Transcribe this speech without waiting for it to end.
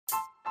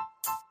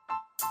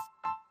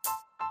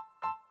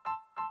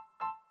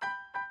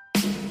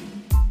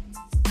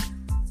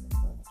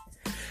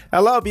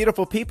Hello,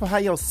 beautiful people. How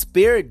your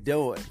spirit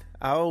doing?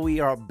 Oh,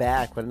 we are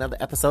back with another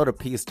episode of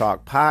Peace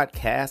Talk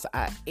Podcast.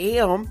 I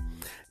am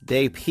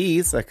Dave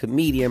Peace, a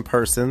comedian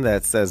person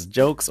that says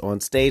jokes on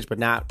stage, but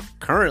not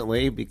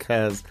currently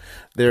because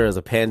there is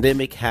a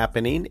pandemic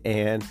happening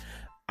and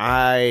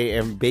I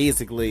am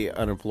basically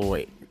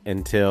unemployed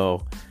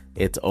until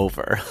it's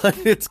over.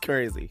 It's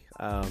crazy.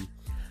 A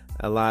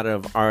lot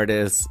of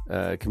artists,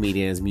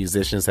 comedians,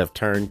 musicians have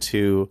turned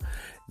to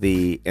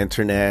the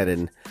internet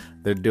and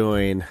they're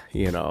doing,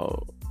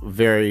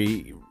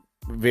 very,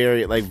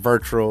 very like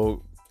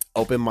virtual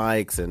open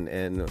mics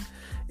and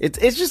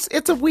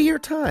it's a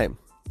weird time.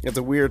 It's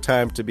a weird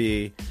time to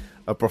be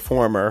a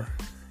performer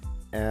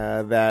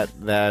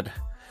that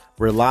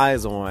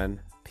relies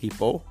on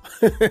people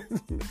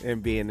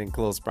and being in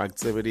close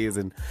proximities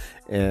and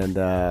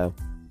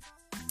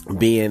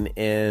being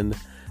in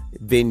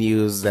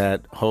venues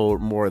that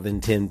hold more than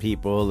 10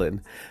 people,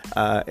 and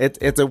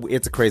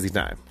it's a crazy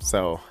time.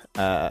 So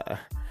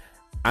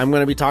I'm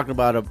going to be talking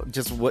about I'm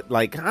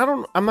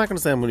not going to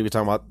say I'm going to be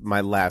talking about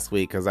my last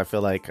week because I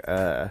feel like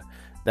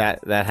that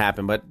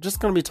happened, but just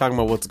going to be talking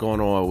about what's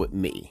going on with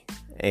me.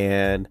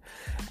 And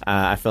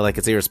I feel like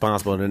it's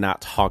irresponsible to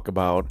not talk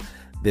about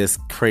this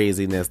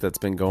craziness that's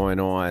been going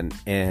on,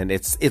 and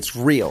it's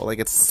real. Like,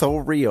 it's so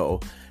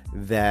real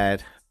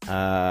that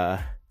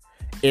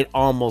it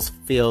almost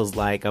feels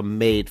like a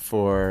made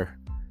for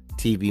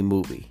TV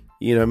movie.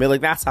 You know what I mean?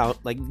 Like, that's how,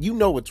 like,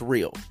 it's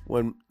real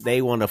when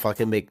they want to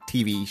fucking make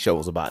TV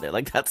shows about it.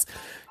 Like, that's,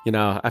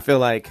 I feel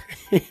like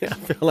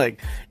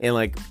in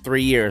like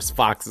 3 years,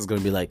 Fox is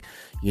going to be like,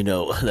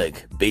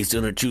 like, based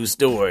on a true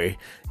story,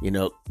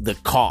 the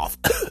cough,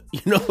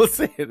 what I'm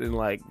saying? And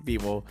like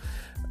people,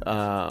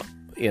 I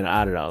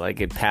don't know, like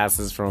it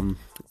passes from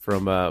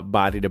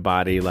body to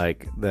body,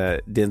 like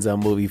the Denzel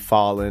movie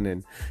Fallen,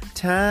 and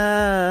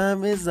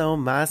time is on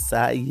my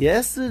side.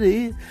 Yes, it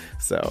is.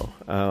 So,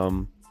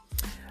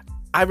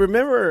 I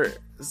remember,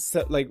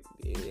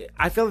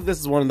 I feel like this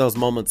is one of those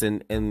moments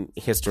in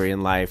history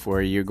and life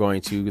where you're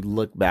going to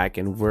look back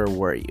and where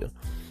were you?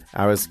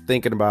 I was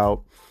thinking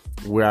about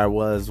where I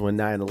was when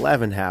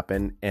 9/11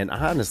 happened, and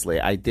honestly,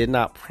 I did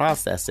not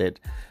process it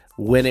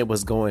when it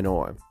was going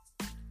on.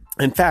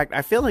 In fact,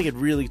 I feel like it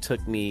really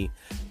took me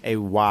a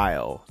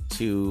while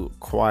to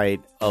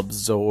quite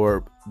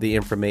absorb the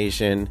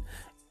information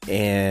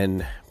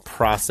and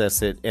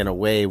process it in a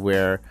way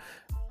where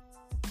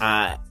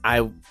I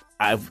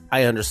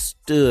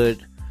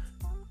understood,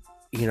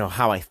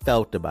 how I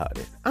felt about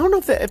it. I don't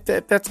know if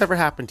that's ever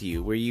happened to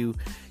you, where you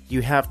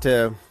have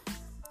to,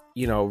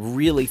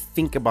 really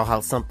think about how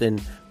something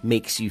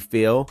makes you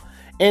feel.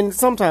 And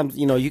sometimes,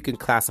 you can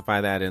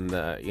classify that in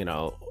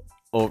the,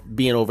 or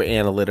being over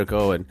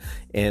analytical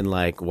and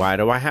like, why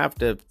do I have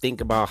to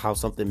think about how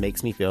something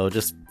makes me feel?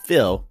 Just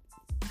feel.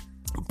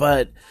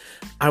 But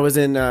I was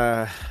in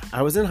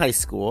high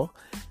school,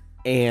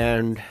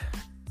 and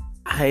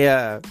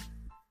I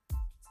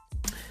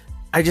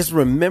just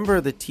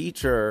remember the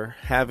teacher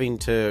having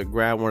to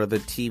grab one of the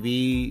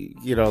TV,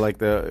 like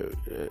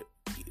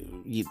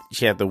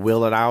she had to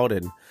wheel it out,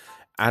 and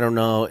I don't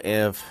know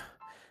if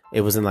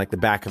it was in like the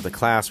back of the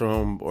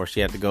classroom or she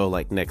had to go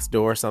like next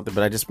door or something,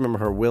 but I just remember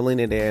her wheeling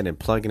it in and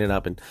plugging it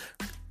up and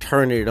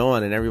turning it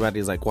on, and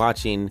everybody's like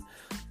watching,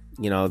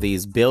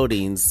 these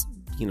buildings,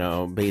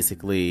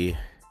 basically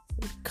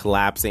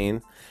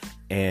collapsing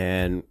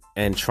and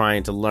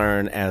trying to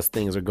learn as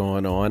things are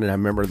going on. And I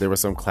remember there were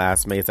some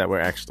classmates that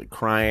were actually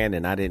crying,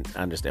 and I didn't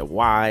understand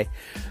why.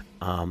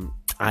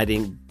 I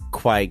didn't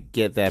quite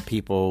get that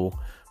people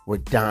were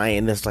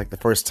dying. This is like the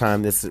first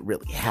time this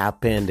really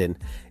happened, and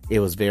it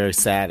was very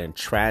sad and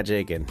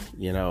tragic. And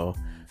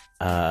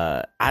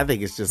I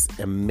think it's just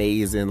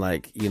amazing.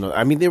 Like,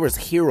 there was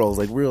heroes,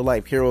 like real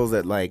life heroes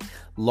that like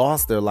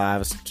lost their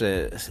lives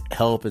to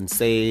help and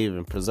save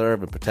and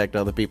preserve and protect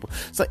other people.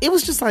 So it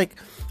was just like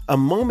a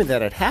moment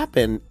that had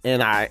happened,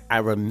 and I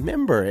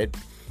remember it,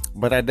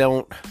 but I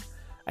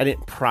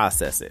didn't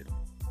process it.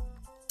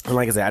 And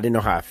like I said, I didn't know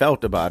how I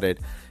felt about it.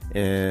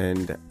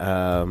 And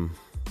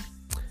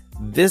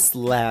this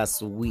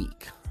last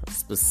week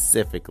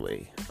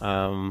specifically,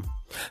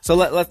 so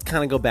let's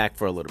kind of go back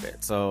for a little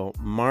bit. So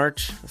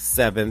March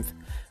 7th,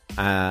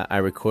 I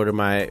recorded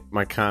my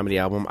comedy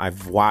album.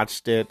 I've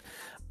watched it.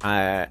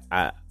 I'm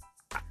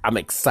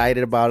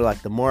excited about it.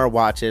 Like, the more I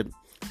watch it,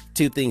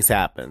 two things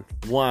happen.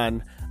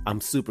 One, I'm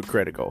super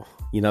critical.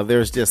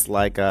 There's just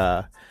like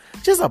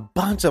just a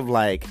bunch of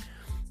like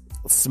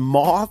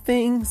small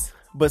things,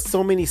 but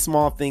so many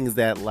small things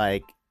that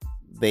like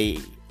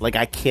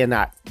I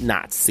cannot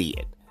not see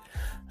it.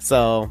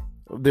 So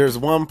there's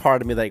one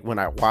part of me, like, when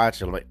I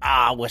watch it, I'm like,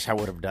 I wish I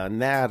would have done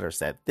that or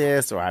said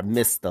this, or I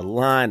missed the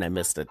line, I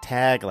missed a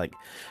tag, like,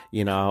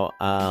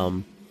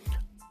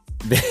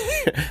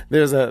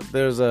 there's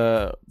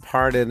a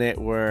part in it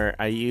where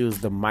I use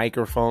the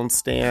microphone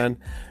stand,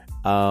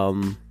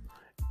 and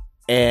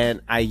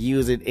I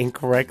use it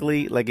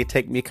incorrectly. Like, it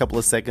take me a couple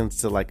of seconds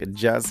to like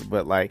adjust,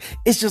 but like,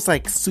 it's just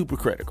like super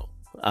critical.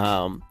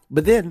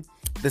 But then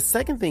the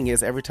second thing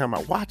is every time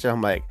I watch it,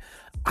 I'm like,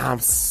 I'm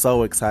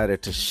so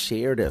excited to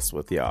share this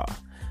with y'all.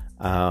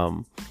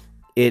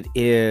 It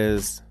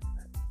is,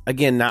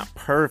 again, not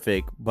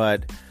perfect,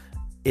 but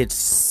it's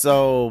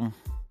so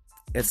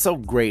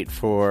great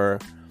for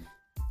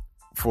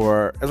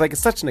like,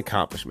 it's such an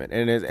accomplishment,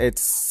 and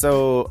it's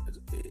so,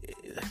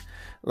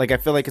 like, I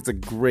feel like it's a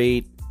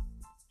great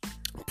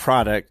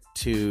product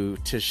to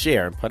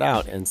share and put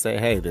out and say,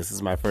 hey, this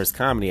is my first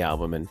comedy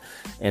album,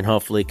 and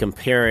hopefully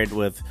compare it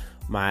with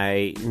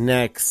my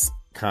next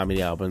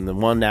comedy album, the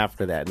one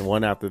after that, and the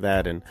one after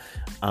that, and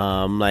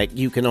like,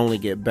 you can only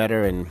get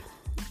better. And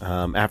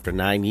after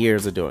 9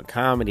 years of doing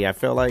comedy, I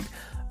feel like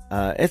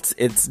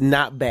it's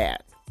not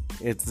bad.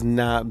 It's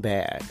not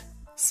bad.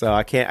 So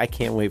I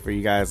can't wait for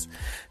you guys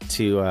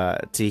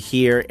to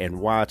hear and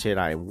watch it.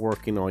 I'm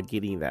working on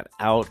getting that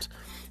out.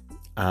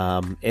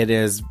 It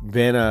has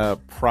been a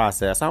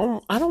process. I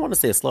don't want to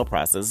say a slow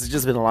process. It's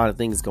just been a lot of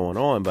things going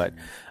on, but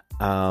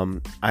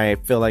I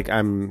feel like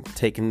I'm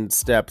taking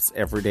steps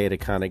every day to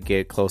kind of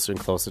get closer and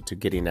closer to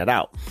getting that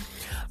out.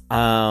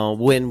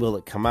 When will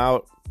it come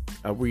out?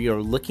 We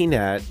are looking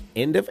at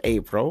end of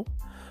April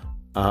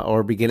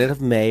or beginning of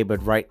May,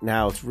 but right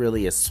now it's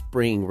really a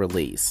spring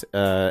release.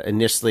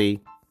 Initially,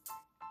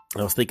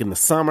 I was thinking the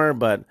summer,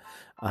 but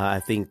I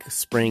think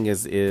spring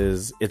is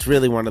it's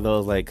really one of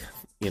those, like,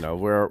 you know,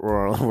 we're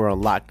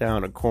on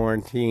lockdown or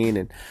quarantine,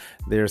 and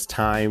there's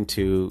time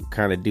to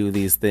kind of do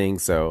these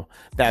things. So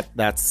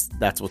that's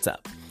what's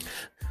up.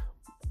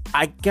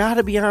 I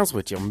gotta be honest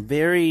with you, I'm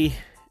very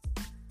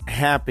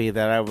happy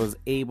that I was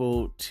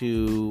able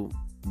to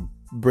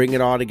bring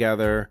it all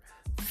together,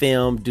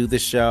 film, do the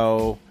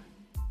show,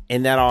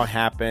 and that all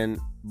happened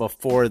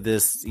before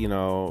this, you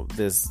know,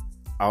 this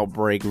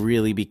outbreak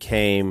really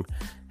became,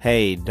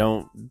 hey,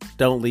 don't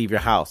leave your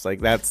house.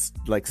 Like, that's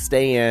like,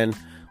 stay in.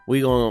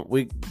 We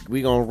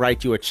gonna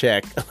write you a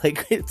check.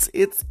 Like, it's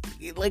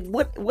like,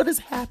 what is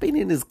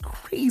happening is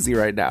crazy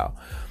right now.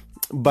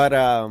 But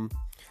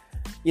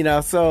you know,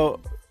 so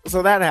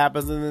that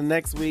happens, and the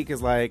next week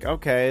is like,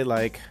 okay,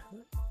 like,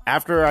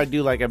 after I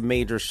do like a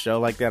major show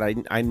like that,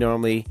 I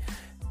normally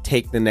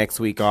take the next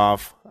week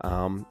off,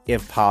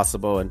 if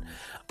possible. And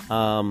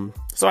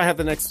so I had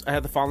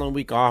the following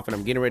week off, and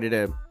I'm getting ready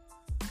to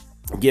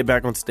get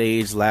back on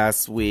stage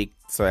last week.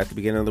 So at the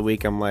beginning of the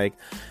week, I'm like,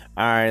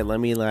 all right, let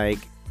me like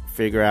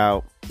figure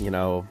out, you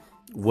know,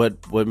 what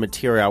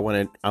material I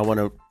want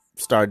to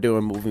start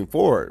doing moving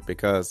forward,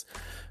 because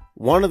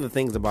one of the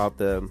things about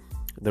the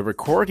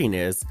recording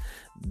is,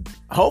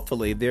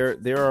 hopefully there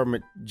are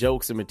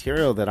jokes and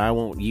material that I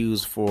won't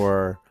use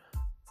for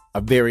a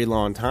very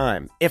long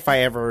time if I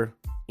ever,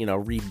 you know,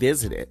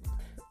 revisit it.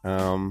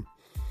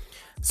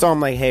 So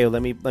I'm like, hey,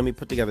 let me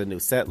put together a new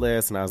set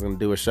list, and I was going to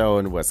do a show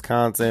in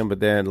Wisconsin, but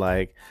then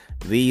like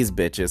these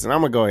bitches, and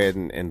I'm going to go ahead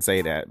and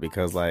say that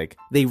because like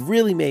they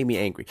really made me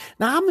angry.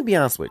 Now I'm going to be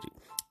honest with you.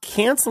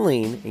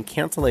 Canceling and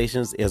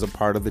cancellations is a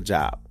part of the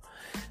job.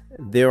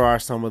 There are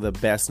some of the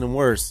best and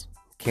worst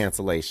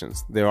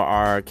cancellations. There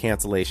are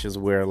cancellations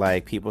where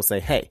like people say,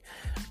 hey,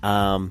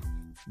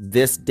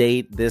 this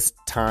date, this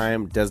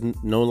time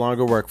doesn't no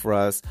longer work for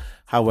us.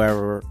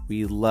 However,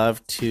 we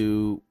love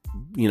to,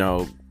 you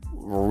know,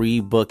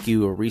 rebook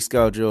you or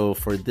reschedule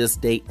for this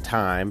date and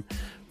time.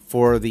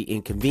 For the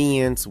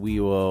inconvenience, we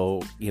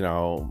will, you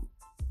know,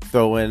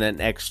 throw in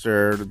an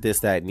extra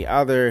this, that, and the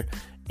other.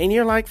 And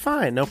you're like,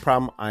 fine, no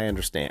problem. I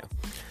understand.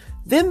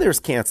 Then there's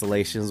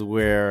cancellations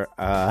where,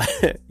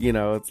 you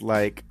know, it's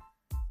like,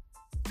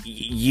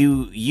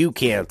 you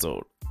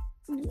canceled.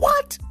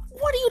 What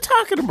are you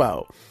talking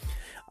about?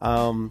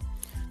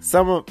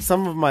 Some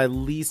of my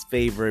least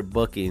favorite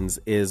bookings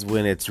is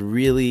when it's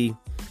really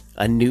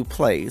a new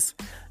place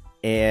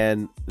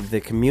and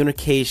the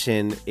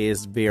communication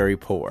is very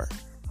poor.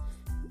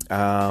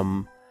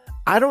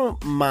 I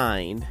don't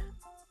mind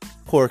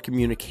poor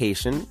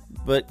communication,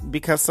 but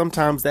because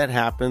sometimes that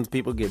happens,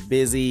 people get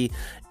busy.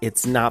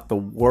 It's not the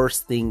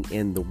worst thing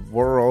in the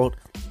world.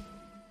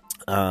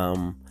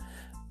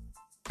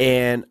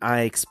 And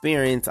I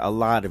experience a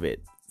lot of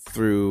it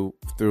through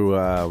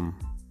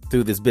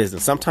this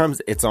business.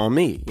 Sometimes it's on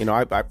me. You know,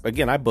 I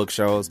book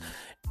shows,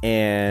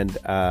 and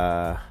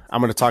I'm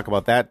going to talk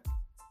about that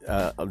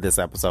this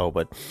episode.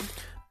 But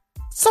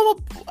so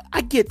I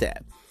get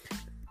that.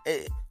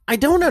 I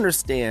don't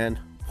understand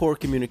poor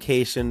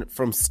communication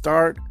from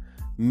start,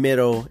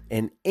 middle,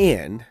 and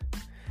end,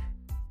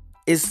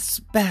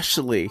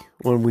 especially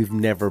when we've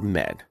never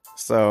met.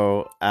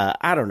 So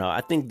I don't know.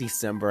 I think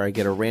December I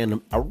get a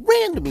random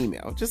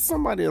email, just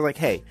somebody like,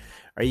 hey,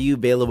 are you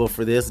available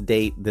for this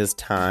date, this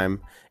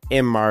time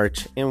in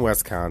March in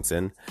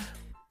Wisconsin?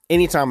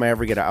 Anytime I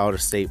ever get an out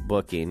of state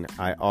booking,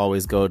 I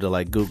always go to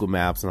like Google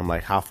Maps and I'm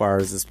like, how far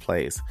is this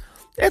place?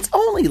 It's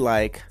only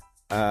like,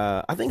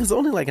 I think it's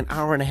only like an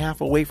hour and a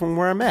half away from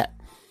where I'm at,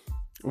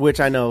 which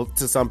I know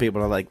to some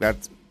people are like,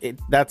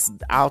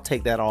 I'll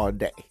take that all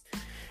day.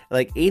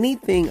 Like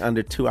anything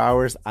under 2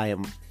 hours, I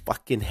am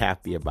fucking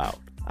happy about.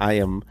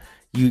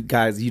 You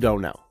guys, you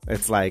don't know.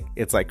 It's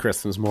like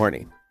Christmas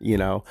morning. You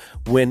know,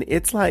 when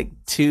it's like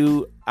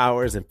 2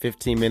 hours and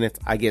 15 minutes,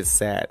 I get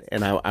sad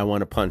and I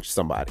want to punch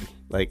somebody.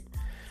 Like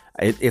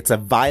it's a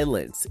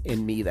violence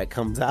in me that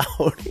comes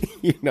out,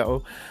 you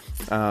know?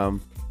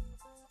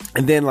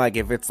 And then like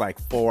if it's like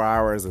 4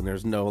 hours and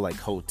there's no like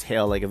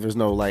hotel, like if there's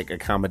no like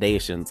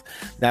accommodations,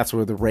 that's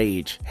where the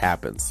rage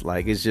happens.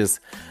 Like it's just,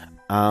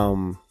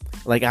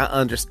 like I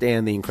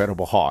understand the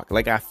Incredible Hulk.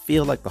 Like I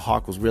feel like the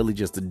Hulk was really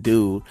just a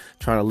dude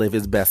trying to live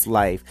his best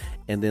life,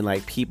 and then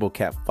like people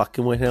kept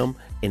fucking with him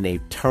and they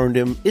turned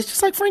him. It's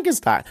just like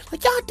Frankenstein.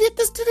 Like y'all did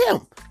this to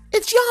them.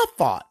 It's y'all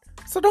fault.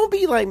 So don't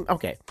be like,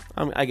 okay,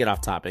 I get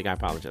off topic. I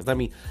apologize.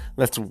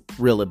 Let's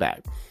reel it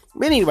back.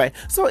 But anyway,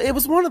 so it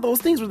was one of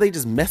those things where they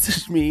just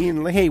messaged me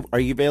and like, hey, are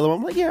you available?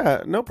 I'm like,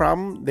 yeah, no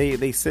problem.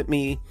 They sent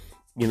me,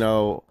 you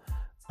know,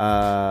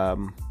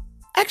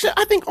 actually,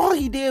 I think all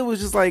he did was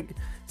just like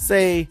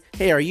say,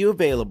 hey, are you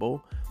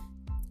available?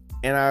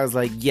 And I was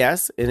like,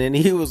 yes. And then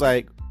he was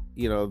like,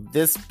 you know,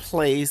 this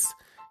place,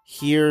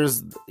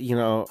 here's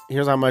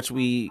how much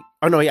I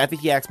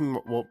think he asked me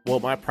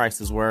what my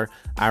prices were.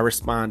 I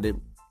responded.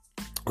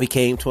 We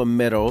came to a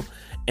middle,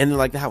 and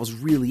like that was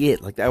really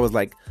it. Like that was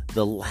like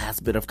the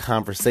last bit of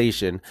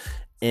conversation.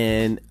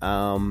 And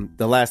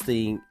the last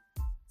thing,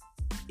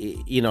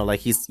 you know, like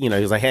he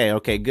was like, hey,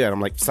 okay, good. I'm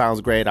like,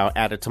 sounds great. I'll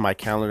add it to my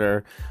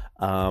calendar.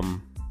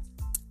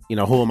 You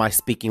know, who am I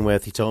speaking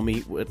with? He told me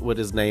what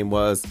his name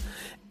was.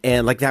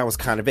 And like, that was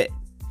kind of it.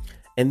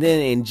 And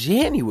then in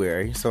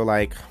January, so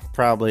like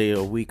probably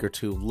a week or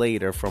two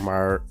later from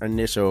our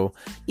initial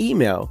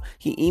email,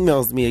 he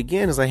emails me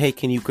again. It's like, hey,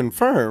 can you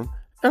confirm?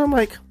 And I'm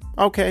like,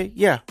 okay,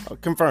 yeah,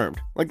 confirmed.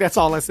 Like, that's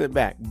all I sent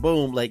back.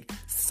 Boom, like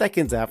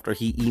seconds after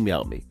he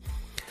emailed me.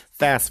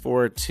 Fast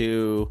forward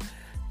to,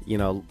 you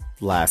know,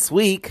 last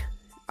week,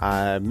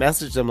 I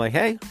messaged him like,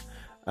 hey,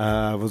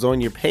 I was on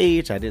your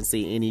page. I didn't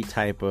see any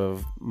type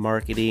of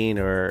marketing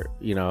or,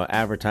 you know,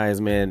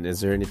 advertisement.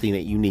 Is there anything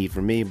that you need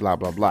from me? Blah,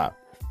 blah, blah.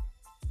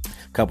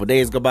 A couple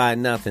days go by,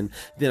 nothing.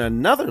 Then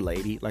another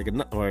lady, like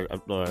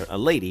a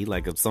lady,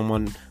 like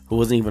someone who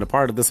wasn't even a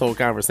part of this whole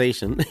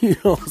conversation, you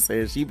know what I'm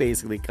saying? She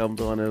basically comes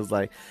on and was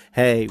like,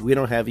 hey, we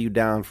don't have you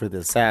down for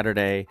this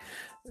Saturday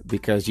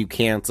because you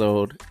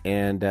canceled,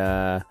 and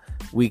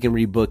we can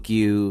rebook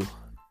you.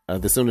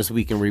 The soonest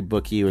we can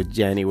rebook you is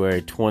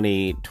January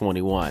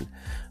 2021.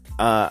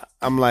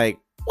 I'm like,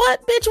 what,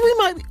 bitch? We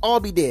might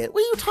all be dead.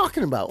 What are you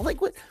talking about?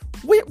 Like, what?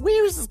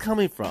 Where is this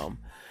coming from?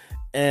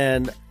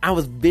 And I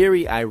was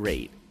very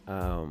irate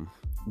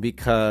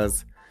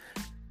because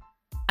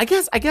I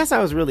guess I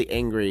was really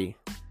angry.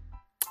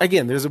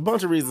 Again, there's a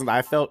bunch of reasons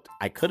I felt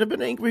I could have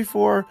been angry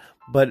for,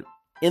 but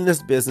in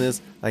this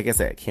business, like I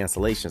said,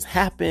 cancellations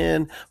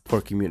happen, poor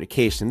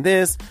communication,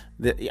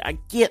 I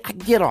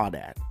get all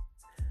that.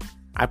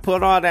 I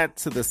put all that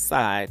to the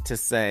side to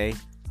say,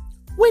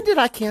 when did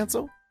I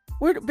cancel?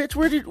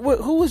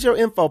 Who was your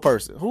info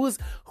person? Who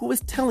was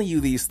telling you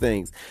these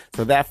things?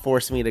 So that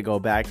forced me to go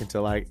back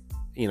into like,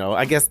 you know,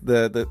 I guess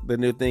the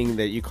new thing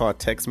that you call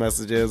text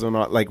messages or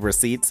not, like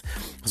receipts.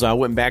 So I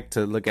went back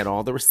to look at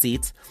all the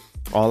receipts,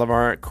 all of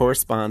our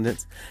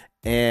correspondence,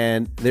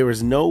 and there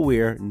was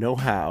nowhere, no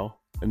how,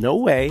 no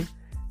way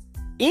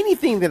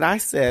anything that I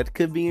said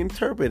could be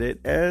interpreted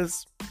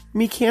as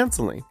me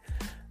canceling.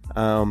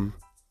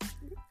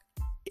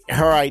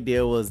 Her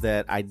idea was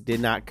that I did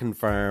not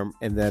confirm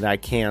and that I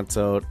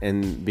canceled,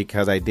 and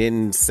because I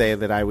didn't say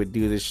that I would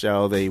do the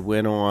show, they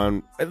went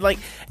on. Like,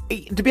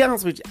 to be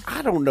honest with you,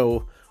 I don't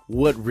know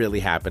what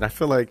really happened. I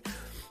feel like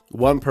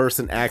one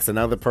person asked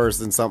another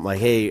person something like,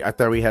 hey, I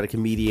thought we had a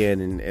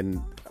comedian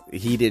and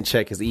he didn't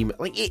check his email.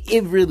 Like,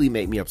 it really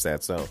made me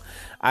upset. So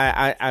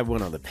I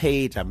went on the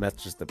page, I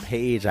messaged the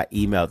page, I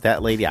emailed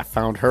that lady, I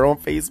found her on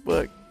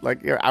Facebook.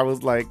 Like, I was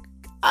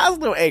a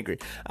little angry.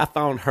 I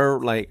found her,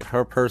 like,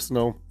 her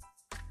personal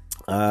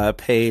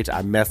page.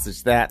 I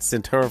messaged that,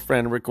 sent her a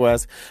friend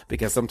request,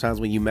 because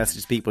sometimes when you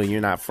message people and you're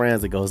not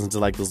friends, it goes into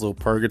like this little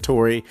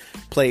purgatory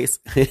place.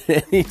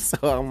 So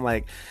I'm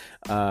like,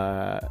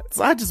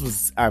 so I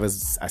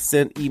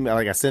sent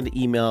an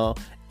email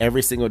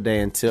every single day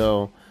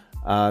until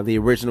the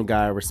original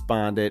guy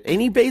responded,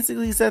 and he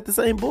basically said the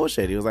same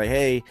bullshit. He was like,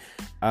 hey,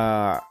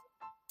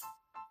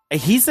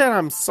 he said,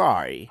 I'm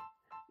sorry.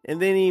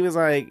 And then he was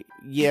like,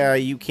 yeah,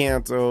 you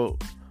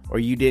canceled or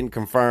you didn't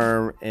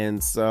confirm,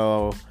 and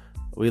so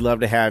we'd love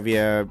to have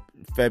you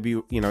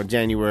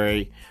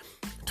January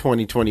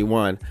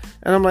 2021.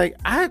 And I'm like,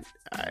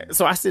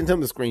 so I sent him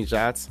the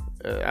screenshots.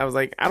 I was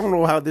like, I don't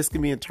know how this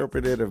can be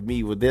interpreted of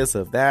me with this,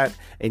 of that.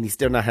 And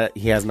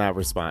he has not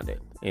responded.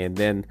 And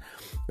then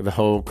the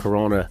whole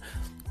Corona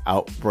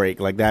outbreak,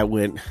 like that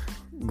went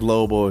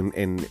global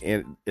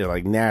and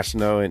like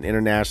national and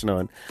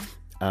international.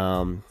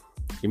 And,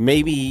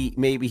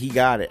 maybe he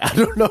got it. I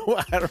don't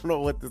know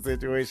what the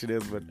situation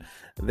is, but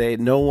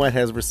no one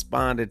has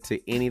responded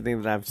to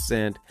anything that I've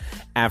sent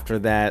after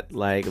that,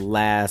 like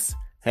last,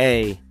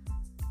 hey,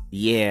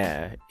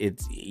 yeah,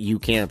 it's you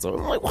cancel.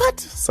 I'm like, what?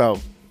 So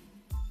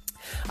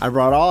I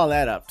brought all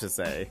that up to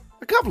say,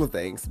 a couple of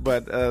things,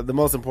 but the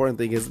most important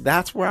thing is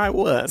that's where I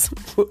was.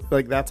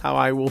 Like, that's how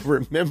I will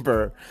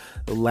remember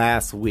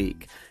last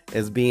week,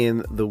 as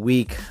being the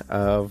week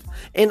of,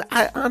 and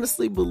I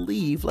honestly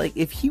believe, like,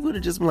 if he would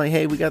have just been like,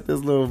 hey, we got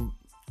this little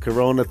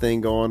corona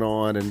thing going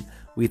on and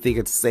we think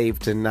it's safe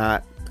to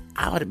not,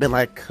 I would have been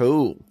like,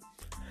 cool.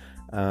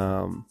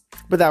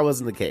 But that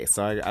wasn't the case.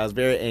 So I was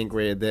very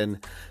angry. And then,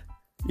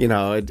 you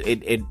know,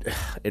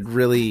 it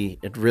really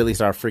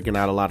started freaking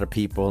out a lot of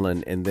people.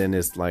 And then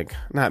it's like,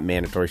 not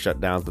mandatory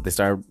shutdowns, but they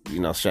started, you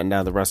know, shutting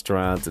down the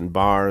restaurants and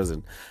bars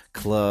and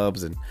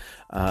clubs. And,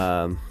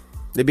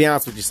 to be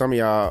honest with you, some of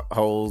y'all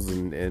hoes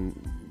and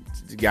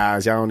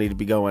guys, y'all don't need to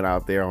be going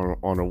out there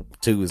on a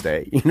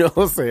Tuesday. You know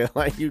what I'm saying?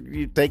 Like,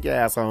 you take your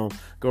ass home,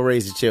 go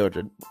raise your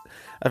children.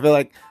 I feel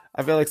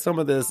like some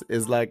of this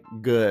is like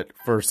good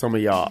for some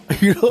of y'all.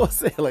 You know what I'm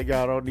saying? Like,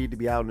 y'all don't need to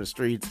be out in the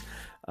streets.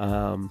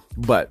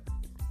 But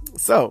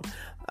so,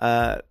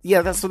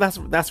 yeah, that's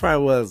where I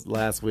was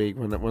last week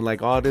when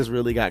like all this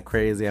really got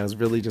crazy. I was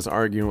really just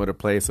arguing with a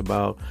place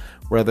about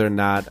whether or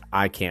not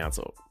I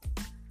canceled.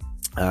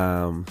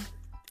 And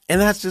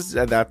that's just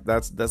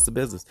that's the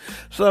business.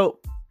 So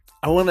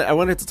I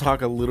wanted to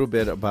talk a little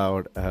bit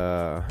about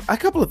a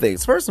couple of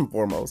things. First and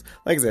foremost,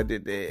 like I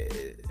said,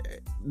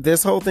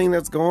 this whole thing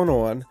that's going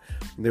on,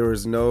 there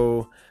was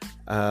no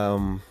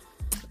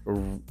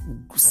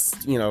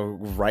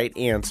right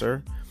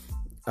answer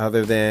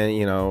other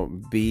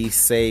than, be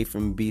safe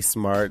and be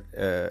smart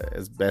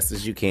as best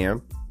as you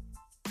can.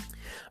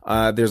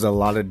 There's a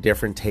lot of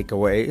different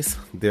takeaways.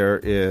 There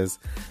is,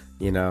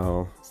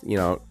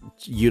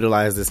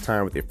 utilize this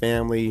time with your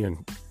family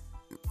and,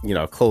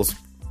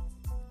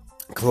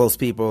 close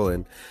people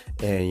and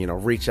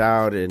reach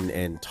out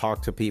and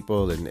talk to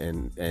people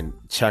and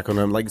check on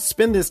them. Like,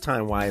 spend this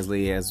time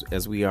wisely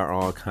as we are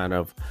all kind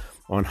of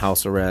on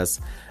house arrest.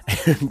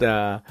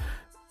 And,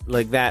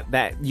 like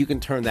that you can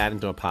turn that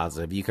into a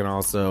positive. You can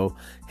also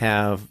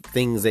have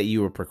things that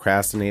you were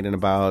procrastinating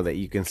about that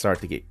you can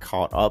start to get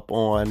caught up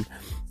on.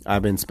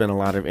 I've been spending a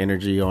lot of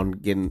energy on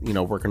getting,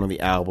 working on the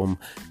album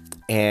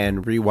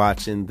and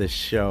rewatching the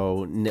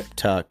show Nip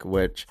Tuck,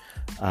 which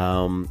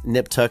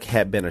Nip Tuck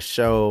had been a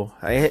show.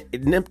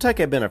 Nip Tuck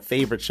had been a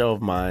favorite show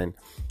of mine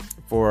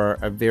for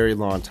a very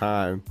long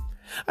time.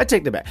 I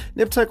take that back.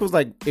 Nip Tuck was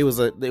like, it was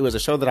a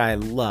show that I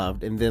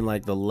loved, and then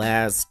like the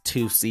last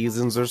 2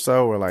 seasons or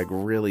so were like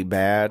really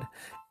bad,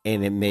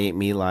 and it made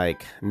me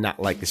like not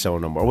like the show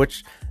no more.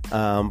 Which,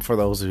 for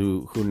those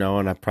who know,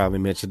 and I've probably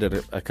mentioned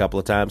it a couple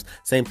of times,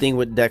 same thing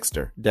with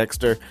Dexter.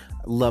 Dexter,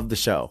 loved the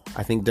show.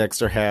 I think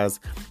Dexter has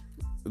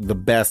the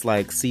best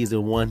like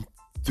season 1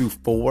 through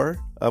 4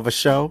 of a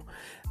show,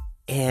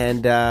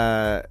 and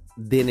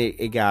then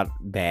it got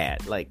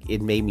bad. Like,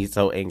 it made me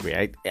so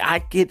angry. I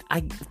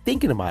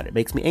thinking about it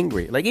makes me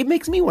angry. Like, it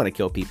makes me want to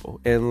kill people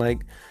and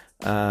like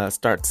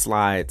start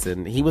slides.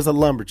 And he was a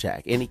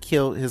lumberjack and he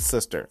killed his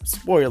sister.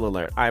 Spoiler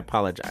alert, I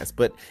apologize,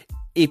 but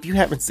if you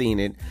haven't seen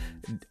it,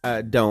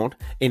 don't.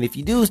 And if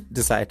you do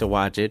decide to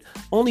watch it,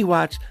 only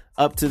watch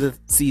up to the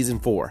season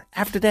 4.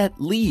 After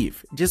that,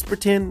 leave. Just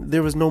pretend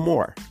there was no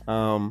more.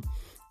 And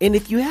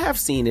if you have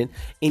seen it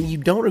and you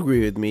don't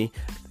agree with me,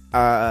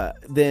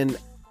 then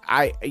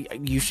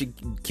you should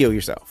kill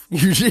yourself.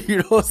 You should, you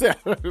know what I'm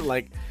saying?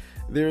 Like,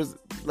 there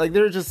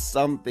are just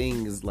some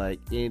things like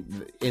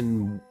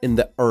in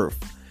the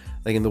earth,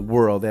 like in the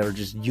world, that are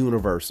just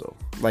universal,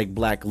 like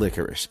black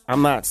licorice.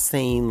 I'm not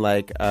saying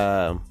like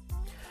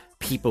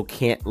people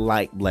can't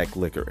like black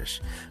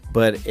licorice,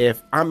 but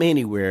if I'm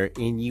anywhere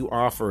and you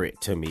offer it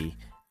to me,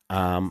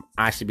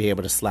 I should be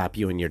able to slap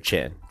you in your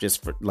chin.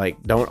 Just for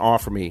like, don't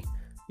offer me.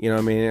 You know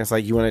what I mean? It's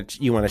like, you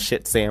want a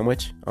shit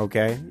sandwich,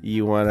 okay?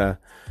 You want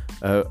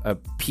a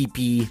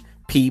pee-pee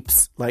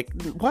peeps, like,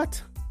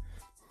 what?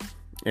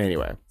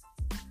 Anyway,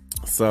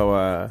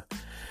 so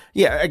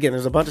yeah, again,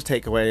 there's a bunch of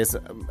takeaways.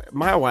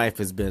 My wife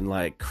has been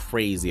like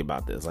crazy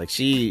about this. Like,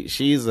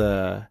 she's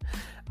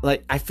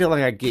like, I feel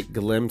like I get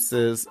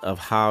glimpses of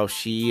how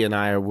she and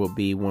I will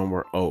be when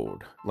we're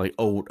old, like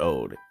old,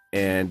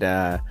 and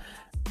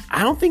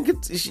I don't think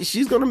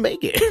she's gonna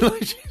make it.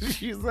 Like,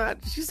 she's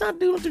not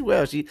doing too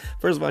well.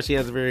 First of all, she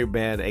has very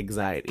bad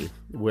anxiety,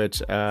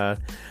 which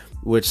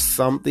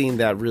something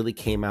that really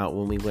came out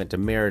when we went to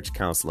marriage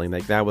counseling.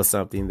 Like, that was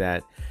something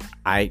that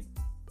I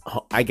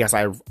guess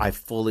I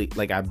fully,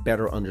 like, I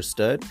better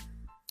understood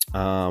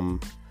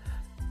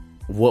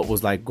what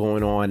was like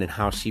going on and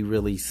how she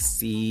really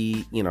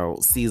sees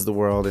the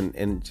world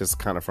and just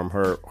kind of from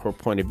her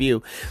point of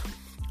view.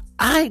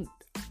 I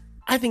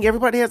think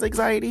everybody has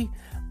anxiety,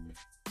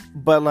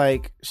 but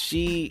like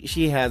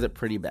she has it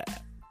pretty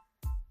bad.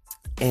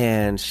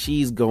 And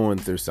she's going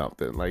through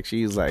something. Like,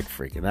 she's like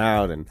freaking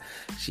out, and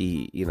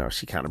she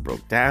kind of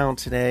broke down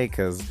today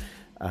because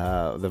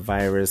the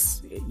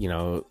virus,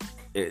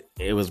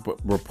 it was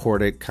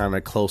reported kind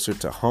of closer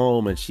to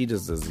home, and she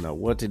just doesn't know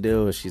what to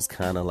do. And she's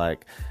kind of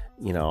like,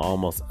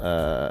 almost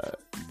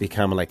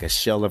becoming like a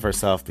shell of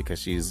herself because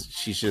she's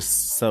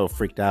just so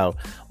freaked out.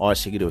 All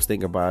she can do is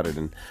think about it,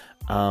 and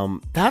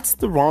that's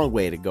the wrong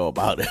way to go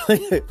about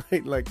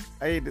it. like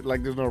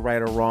there's no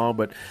right or wrong,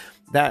 but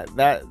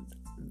that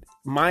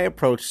my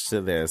approach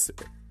to this,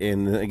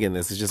 and again,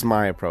 this is just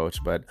my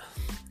approach, but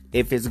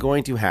if it's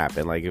going to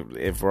happen, like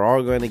if we're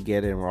all going to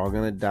get it and we're all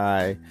going to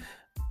die,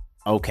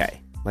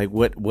 okay, like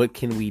what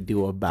can we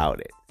do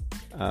about it?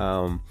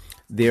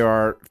 There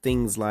are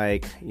things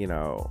like,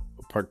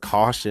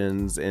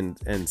 precautions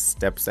and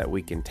steps that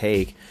we can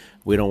take.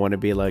 We don't want to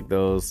be like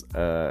those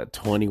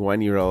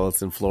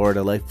 21-year-olds in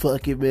Florida, like,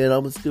 fuck it, man,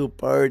 I'm gonna still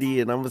party,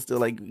 and I'm gonna still,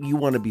 like, you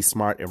want to be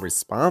smart and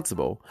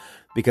responsible,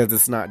 because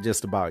it's not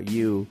just about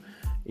you.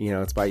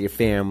 It's about your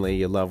family,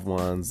 your loved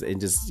ones, and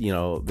just,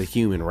 the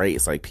human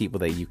race, like people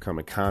that you come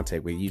in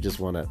contact with. You just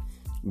want to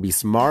be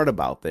smart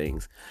about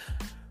things.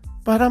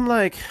 But I'm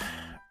like,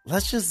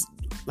 let's just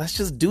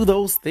do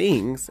those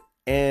things,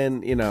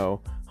 and,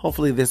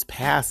 hopefully this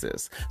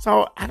passes.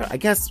 So I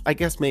guess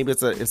maybe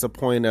it's a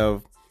point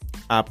of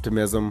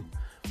optimism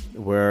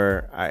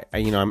where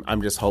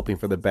I'm just hoping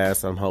for the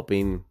best. I'm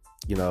hoping,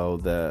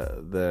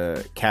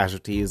 the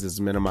casualties is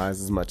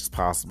minimized as much as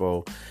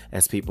possible.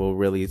 As people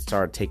really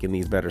start taking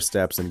these better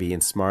steps and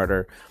being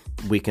smarter,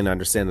 we can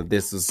understand that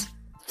this is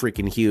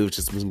freaking huge.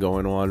 This was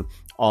going on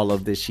all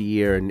of this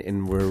year,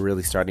 and we're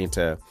really starting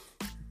to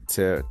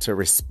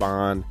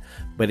respond,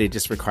 but it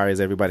just requires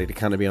everybody to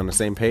kind of be on the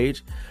same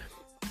page.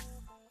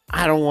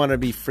 I don't want to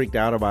be freaked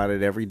out about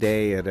it every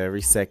day and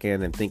every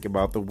second and think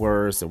about the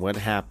worst and what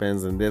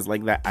happens and this,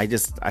 like that. I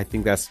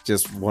think that's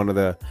just one of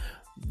the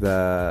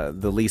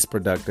least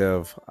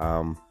productive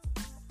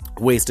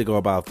ways to go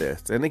about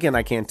this. And again,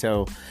 I can't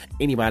tell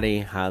anybody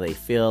how they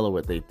feel or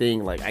what they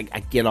think. Like,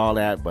 I get all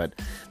that, but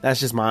that's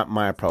just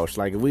my approach.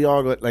 Like, we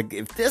all go, like,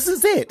 if this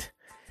is it,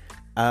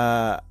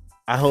 I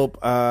hope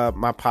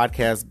my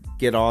podcast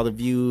get all the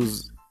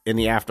views in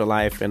the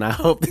afterlife, and I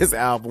hope this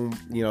album,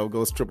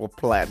 goes triple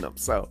platinum.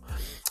 So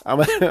I'm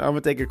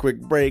gonna take a quick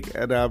break,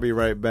 and I'll be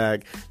right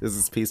back. This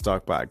is Peace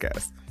Talk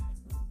Podcast.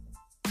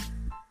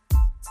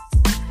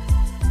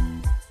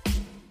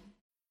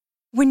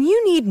 When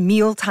you need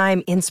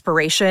mealtime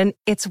inspiration,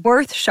 it's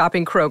worth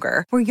shopping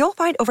Kroger, where you'll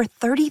find over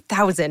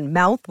 30,000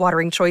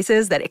 mouth-watering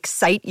choices that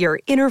excite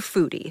your inner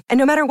foodie. And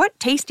no matter what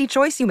tasty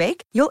choice you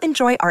make, you'll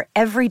enjoy our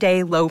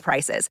everyday low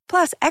prices,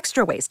 plus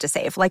extra ways to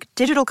save, like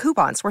digital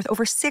coupons worth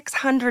over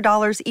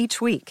 $600 each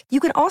week. You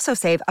can also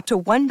save up to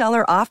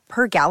 $1 off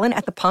per gallon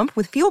at the pump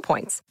with fuel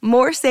points.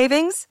 More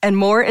savings and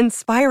more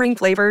inspiring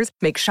flavors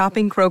make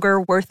shopping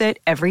Kroger worth it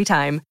every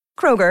time.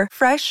 Kroger,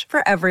 fresh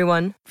for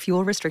everyone.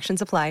 Fuel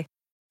restrictions apply.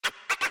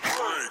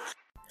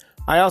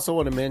 I also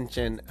want to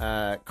mention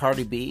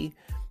Cardi B,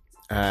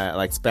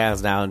 like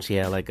spazzed out, and she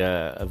had like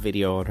a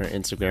video on her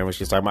Instagram where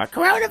she was talking about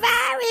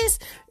coronavirus,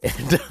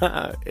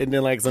 and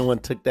then like someone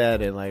took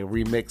that and like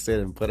remixed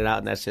it and put it out,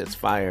 and that shit's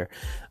fire.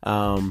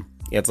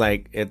 It's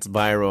like, it's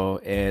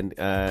viral,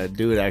 and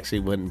dude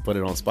actually wouldn't put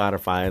it on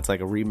Spotify. It's like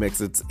a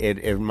remix.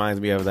 It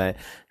reminds me of that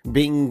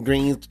bean,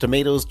 greens,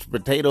 tomatoes,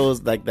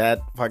 potatoes, like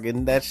that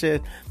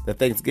shit, the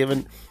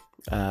Thanksgiving.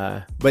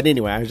 But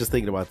anyway, I was just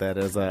thinking about that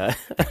as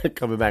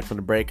coming back from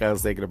the break. I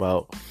was thinking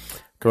about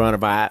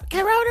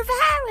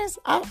coronavirus.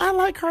 I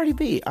like Cardi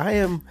B.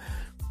 I'm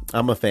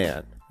a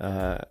fan.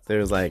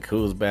 There's like,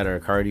 who's better,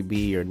 Cardi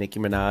B or Nicki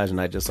Minaj?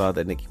 And I just saw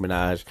that Nicki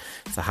Minaj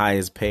is the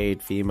highest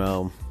paid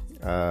female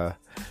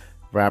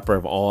rapper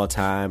of all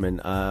time,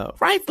 and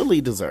rightfully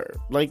deserved.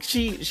 Like,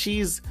 she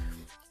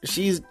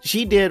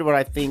did what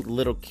I think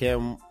Little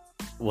Kim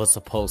was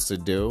supposed to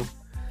do.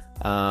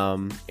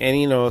 And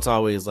it's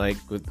always like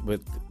with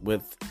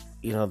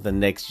the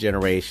next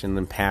generation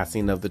and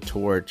passing of the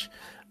torch.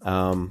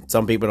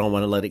 Some people don't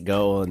want to let it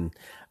go, and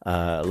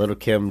Little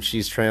Kim,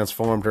 she's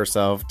transformed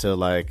herself to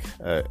like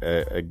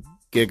a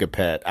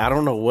gigapet. I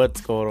don't know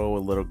what's going on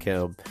with Little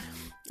Kim.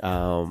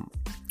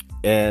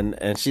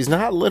 And she's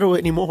not little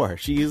anymore.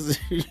 She's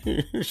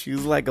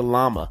like a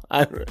llama.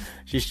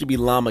 She should be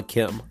Llama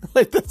Kim.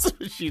 Like, that's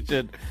what she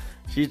should.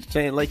 She's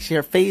changed. Like,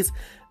 her face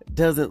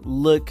doesn't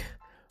look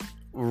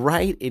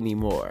right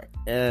anymore,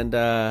 and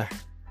I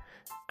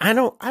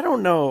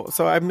don't know.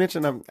 So I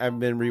mentioned I've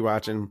been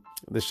rewatching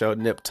the show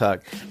Nip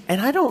Tuck,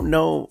 and I don't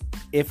know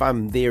if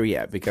I'm there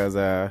yet, because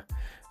I've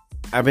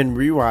been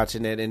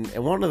rewatching it, and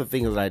one of the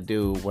things that I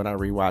do when I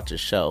rewatch a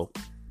show,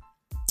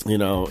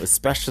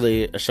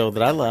 especially a show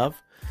that I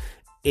love,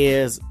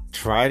 is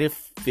try to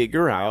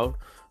figure out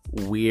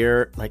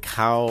where, like,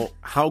 how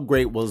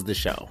great was the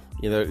show.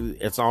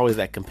 It's always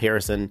that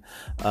comparison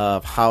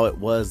of how it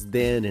was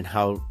then and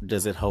how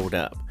does it hold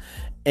up.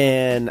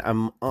 And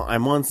I'm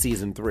on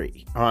season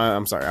 3.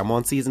 I'm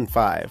on season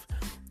 5.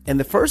 And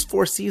the first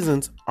 4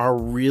 seasons are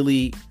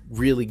really,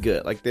 really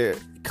good. Like, they're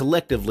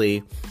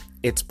collectively,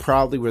 it's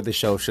probably where the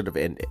show should have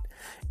ended.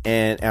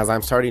 And as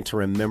I'm starting to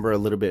remember a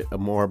little bit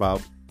more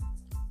about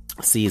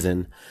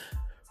season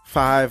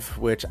 5,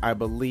 which I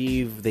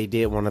believe they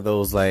did one of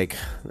those, like,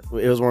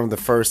 it was one of the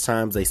first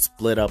times they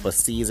split up a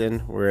season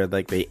where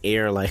like they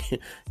air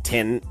like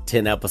 10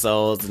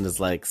 episodes and it's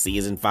like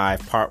season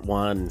 5 part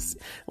 1,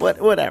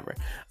 whatever.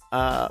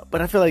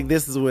 But I feel like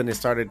this is when it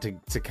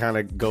started to kind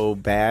of go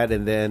bad.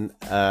 And then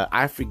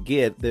I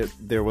forget that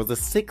there was a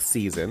 6th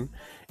season,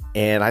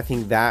 and I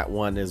think that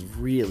one is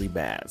really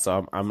bad.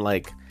 So I'm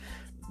like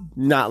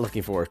not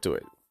looking forward to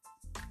it.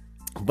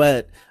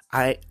 But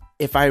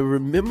if I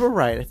remember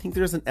right, I think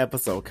there's an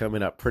episode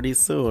coming up pretty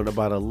soon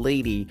about a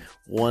lady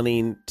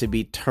wanting to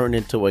be turned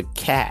into a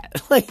cat.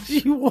 Like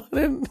she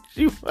wanted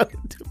to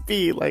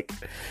be like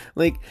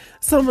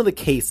some of the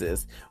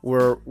cases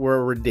were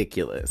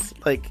ridiculous.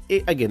 Like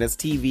again, it's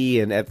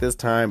TV, and at this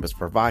time it's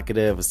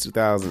provocative. It's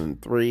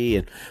 2003,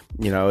 and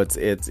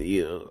it's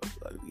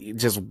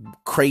just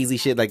crazy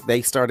shit. Like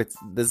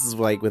this is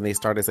like when they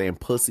started saying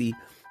pussy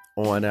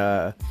on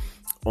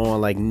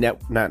like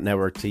not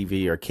network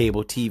TV or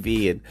cable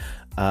TV, and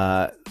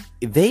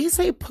they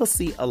say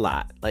pussy a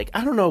lot. Like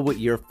I don't know what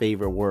your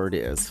favorite word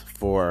is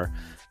for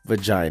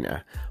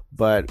vagina,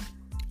 but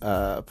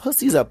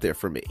pussy's up there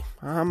for me.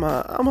 I'm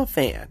a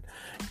fan,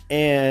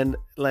 and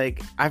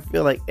like I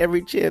feel like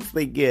every chance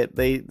they get,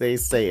 they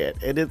say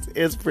it, and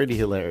it's pretty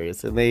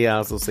hilarious. And they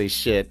also say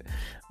shit.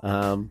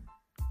 I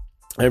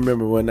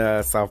remember when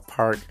South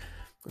Park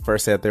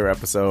first had their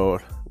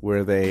episode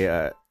where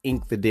they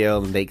ink the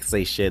deal and they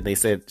say shit. They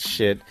said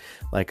shit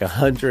like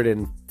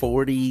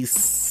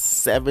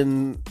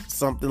 147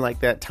 something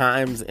like that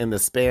times in the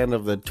span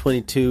of the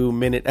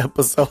 22-minute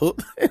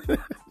episode.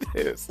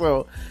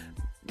 So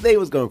they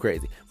was going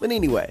crazy. But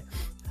anyway,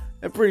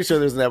 I'm pretty sure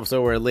there's an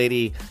episode where a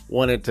lady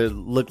wanted to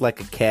look like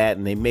a cat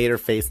and they made her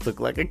face look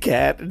like a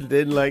cat, and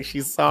then like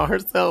she saw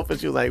herself and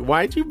she was like,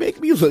 "Why'd you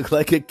make me look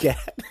like a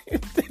cat?"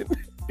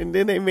 And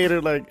then they made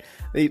her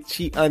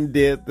she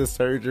undid the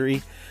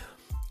surgery.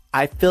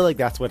 I feel like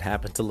that's what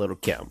happened to Little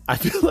Kim. I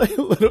feel like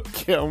Little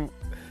Kim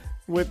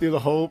went through the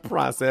whole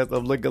process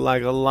of looking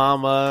like a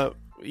llama,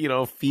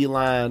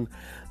 feline,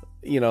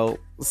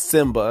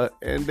 Simba.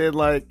 And then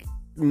like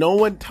no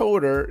one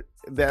told her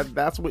that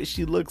that's what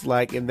she looks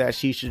like and that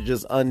she should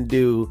just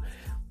undo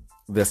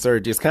the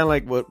surgery. It's kind of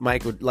like what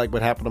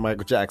happened to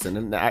Michael Jackson.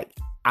 And I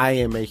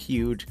am a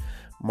huge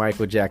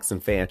Michael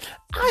Jackson fan.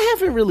 I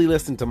haven't really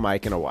listened to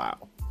Mike in a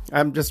while.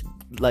 I'm just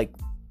like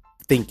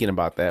thinking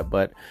about that,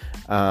 but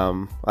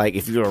like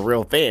if you're a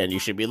real fan, you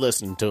should be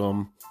listening to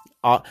him.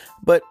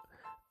 But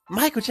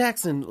Michael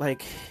Jackson,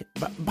 like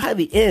by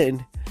the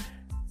end,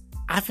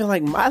 I feel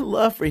like my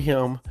love for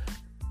him,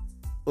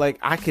 like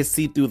I could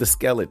see through the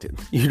skeleton.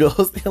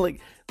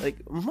 Like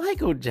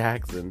Michael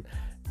Jackson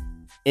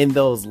in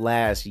those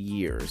last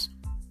years,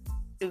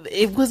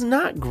 it was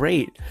not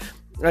great.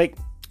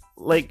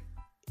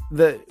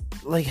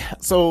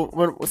 So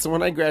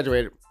when I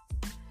graduated,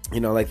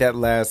 like that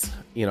last,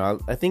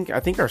 I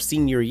think our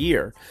senior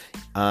year,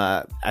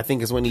 I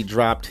think is when he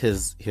dropped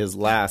his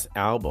last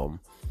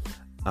album.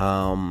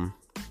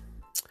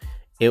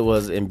 It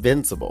was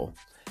Invincible,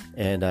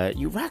 and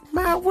You Rock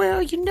My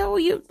World, I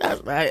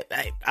love that.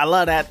 I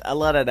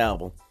love that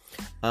album.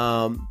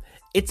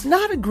 It's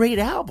not a great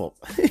album,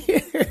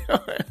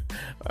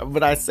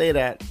 but I say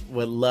that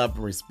with love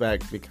and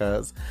respect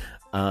because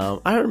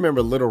I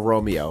remember Little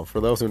Romeo.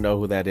 For those who know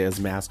who that is,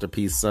 Master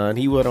P's son.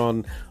 He went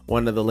on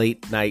one of the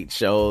late night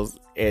shows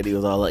and he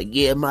was all like,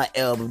 "Yeah, my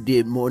album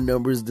did more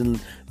numbers than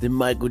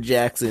Michael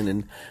Jackson."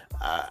 And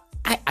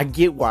I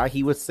get why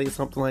he would say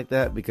something like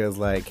that, because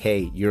like,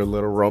 hey, you're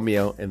Little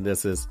Romeo and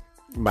this is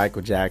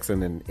Michael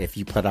Jackson, and if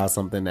you put out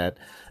something that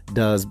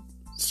does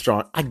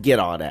strong, I get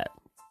all that.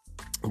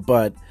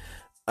 But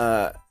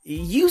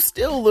you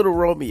still Little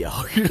Romeo,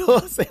 you know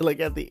what I'm saying?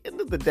 Like at the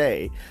end of the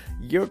day,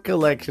 your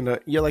collection of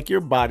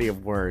your body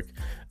of work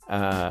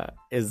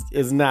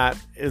is not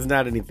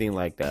anything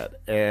like that.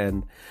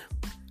 And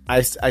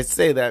I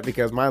say that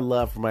because my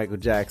love for Michael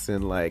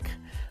Jackson, like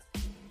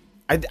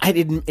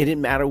it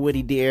didn't matter what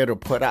he did or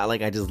put out,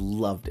 like I just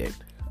loved it.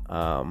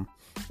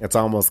 It's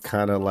almost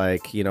kind of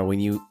like, when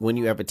you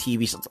have a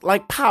TV show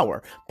like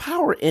Power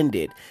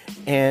ended,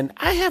 and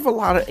I have a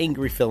lot of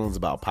angry feelings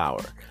about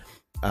Power.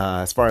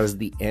 As far as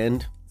the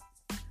end,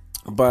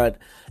 but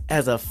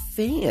as a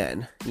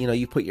fan,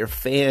 you put your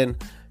fan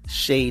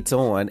shades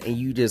on and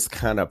you just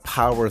kind of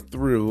power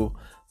through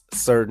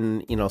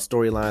certain,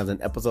 storylines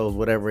and episodes,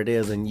 whatever it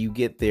is, and you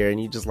get there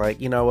and you just like,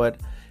 what,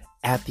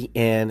 at the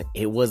end,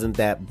 it wasn't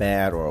that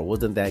bad or it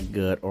wasn't that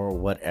good or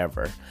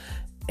whatever.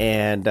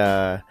 And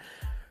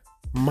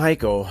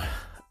Michael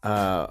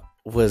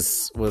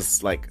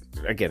was like,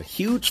 again,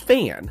 huge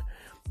fan.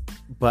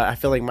 But I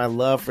feel like my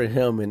love for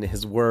him and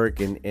his work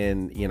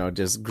and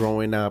just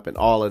growing up and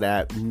all of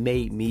that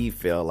made me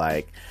feel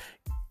like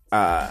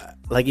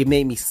it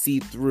made me see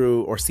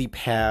through or see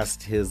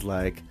past his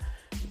like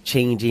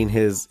changing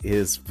his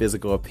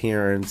physical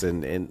appearance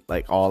and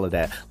like all of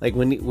that. Like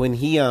when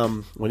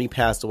he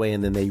passed away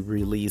and then they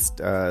released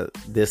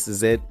This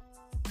Is It,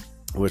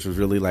 which was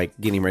really like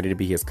getting ready to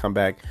be his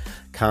comeback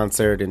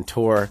concert and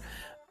tour.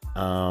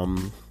 I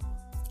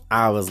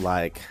was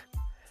like,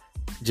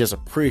 just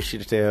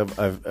appreciative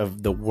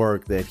of the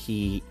work that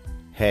he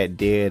had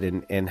did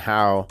and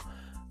how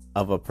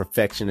of a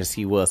perfectionist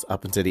he was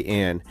up until the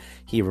end.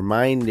 He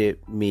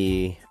reminded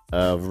me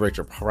of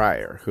Richard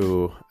Pryor,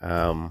 who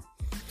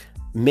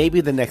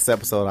maybe the next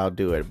episode I'll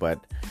do it,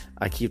 but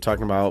I keep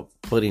talking about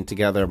putting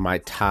together my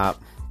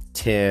top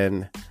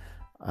 10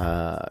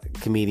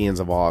 comedians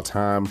of all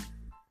time.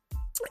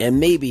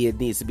 And maybe it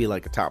needs to be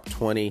like a top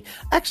 20.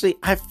 Actually,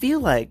 I feel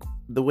like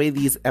the way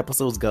these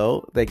episodes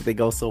go, they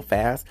go so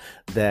fast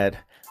that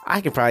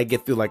I can probably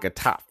get through like a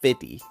top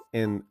 50.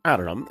 And I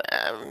don't know,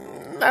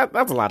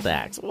 that's a lot to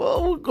ask.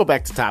 Well, we'll go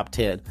back to top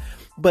 10.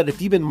 But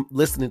if you've been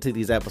listening to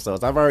these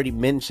episodes, I've already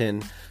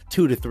mentioned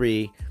 2 to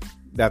 3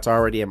 that's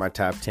already in my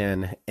top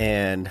 10.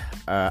 And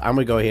I'm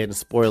going to go ahead and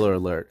spoiler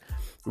alert.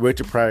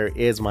 Richard Pryor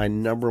is my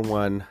number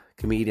one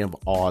comedian of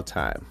all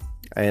time.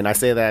 And I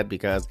say that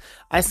because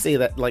I say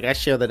that, like, I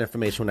share that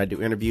information when I do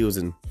interviews,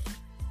 and,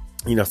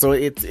 you know, so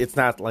it's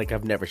not like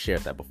I've never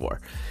shared that before.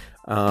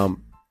 But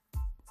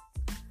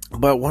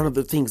one of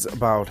the things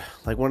about,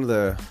 like, one of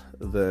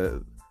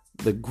the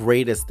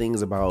greatest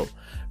things about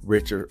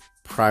Richard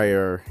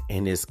Pryor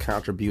and his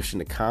contribution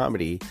to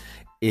comedy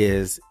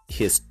is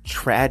his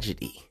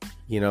tragedy.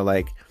 You know,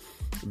 like,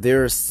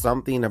 there's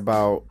something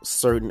about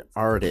certain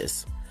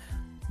artists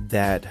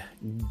that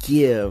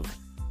give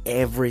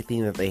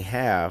everything that they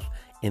have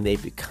and they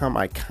become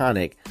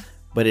iconic,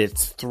 but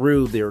it's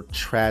through their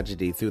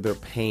tragedy, through their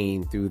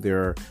pain, through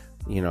their,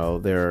 you know,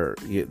 their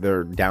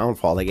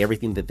downfall, like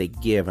everything that they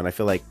give. And I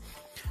feel like,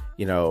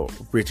 you know,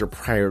 Richard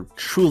Pryor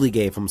truly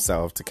gave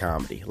himself to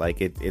comedy. Like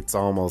it's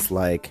almost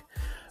like,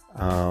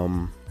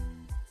 you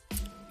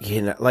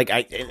know, like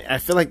I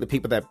feel like the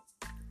people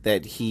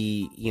that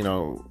he, you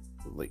know,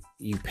 like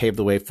you paved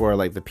the way for,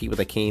 like the people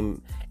that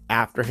came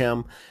after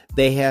him,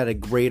 they had a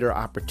greater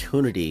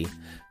opportunity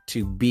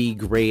to be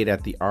great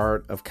at the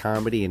art of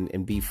comedy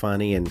and be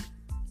funny and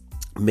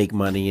make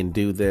money and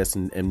do this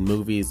and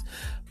movies,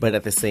 but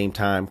at the same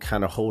time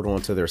kind of hold on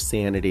to their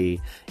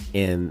sanity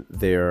and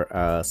their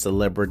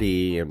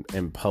celebrity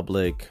and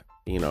public,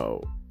 you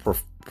know,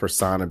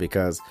 persona.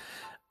 Because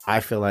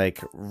I feel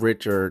like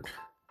Richard,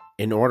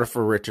 in order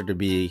for Richard to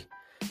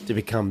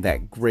become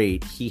that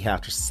great, he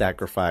had to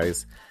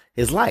sacrifice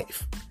his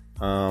life.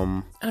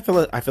 I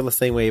feel the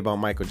same way about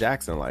Michael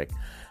Jackson. Like,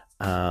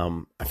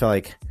 I feel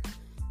like,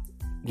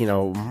 you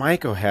know,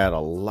 Michael had a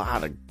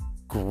lot of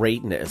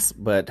greatness,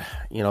 but,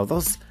 you know,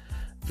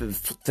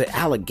 the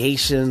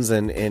allegations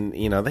and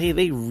you know,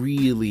 they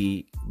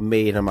really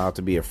made him out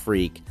to be a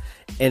freak.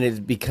 And it's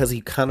because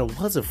he kind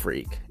of was a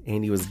freak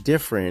and he was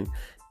different,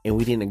 and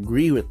we didn't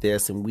agree with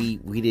this and we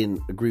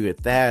didn't agree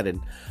with that. And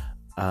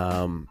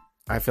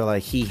I feel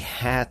like he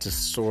had to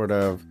sort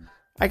of,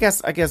 I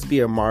guess be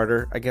a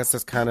martyr. I guess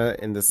that's kind of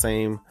in the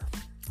same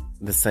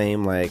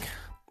like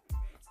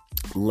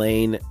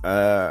lane.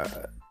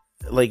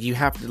 Like you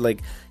have to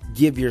like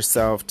give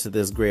yourself to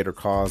this greater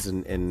cause,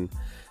 and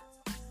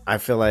I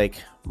feel like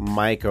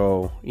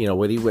Michael, you know,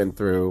 what he went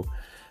through,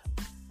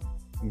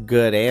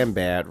 good and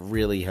bad,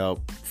 really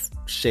helped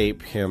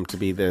shape him to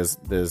be this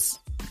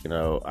you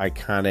know,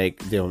 iconic.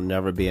 There'll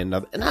never be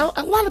another. And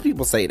a lot of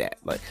people say that,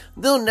 like,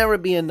 there'll never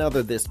be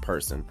another this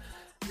person.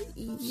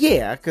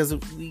 Yeah, because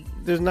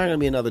there's not going to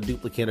be another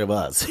duplicate of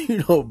us,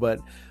 you know. But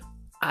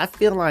I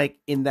feel like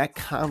in that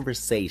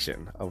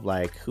conversation of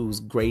like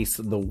who's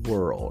graced the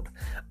world,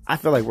 I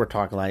feel like we're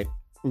talking like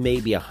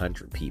maybe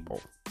 100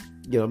 people.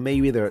 You know,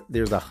 maybe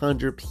there's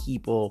 100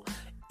 people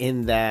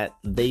in that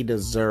they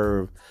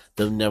deserve.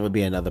 There'll never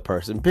be another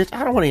person. Bitch,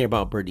 I don't want to hear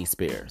about Britney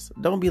Spears.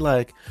 Don't be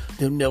like,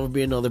 there'll never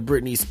be another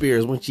Britney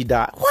Spears when she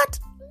died. What?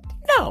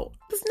 No,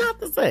 it's not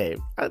the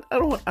same. I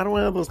don't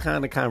have those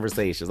kind of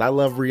conversations. I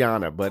love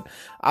Rihanna, but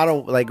I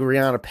don't like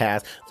Rihanna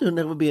passed. There'll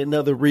never be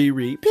another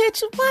Riri.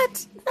 Bitch,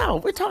 what? No,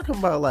 we're talking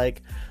about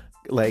like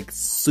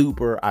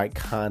super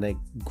iconic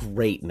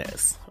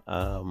greatness.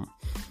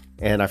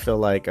 And I feel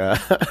like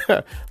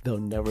there'll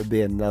never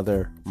be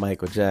another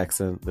Michael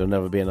Jackson. There'll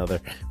never be another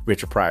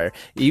Richard Pryor.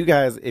 You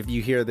guys, if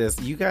you hear this,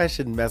 you guys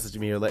should message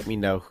me or let me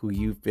know who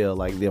you feel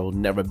like there'll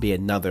never be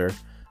another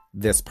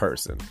this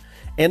person.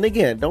 And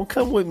again, don't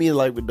come with me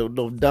like with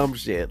no dumb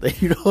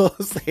shit. You know what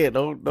I'm saying?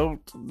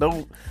 Don't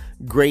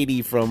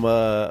Grady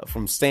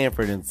from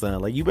Stanford and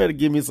Son. Like, you better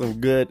give me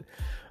some good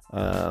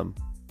ones.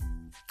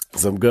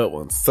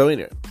 So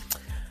anyway,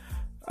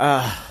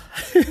 I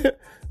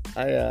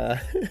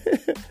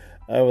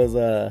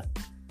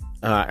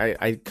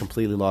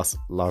completely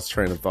lost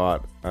train of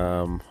thought.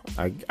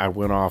 I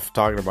went off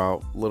talking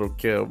about Little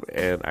Kim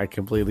and I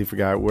completely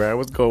forgot where I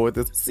was going with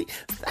this. See,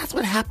 that's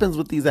what happens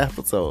with these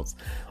episodes.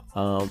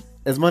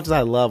 As much as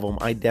I love them,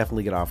 I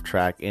definitely get off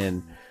track.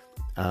 And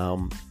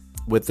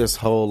with this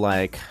whole,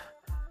 like,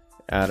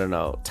 I don't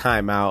know,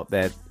 timeout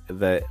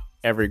that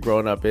every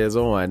grown up is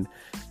on,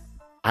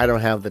 I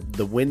don't have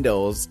the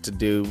windows to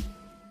do,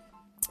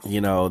 you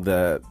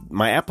know,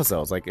 my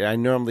episodes. Like, I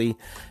normally,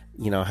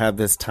 you know, have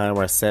this time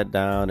where I sit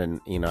down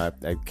and, you know,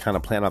 I kind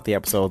of plan out the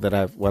episode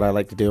what I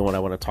like to do and what I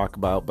want to talk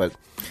about. But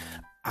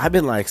I've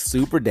been like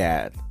super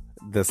dad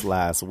this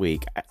last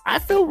week. I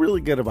feel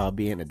really good about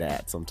being a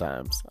dad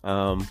sometimes.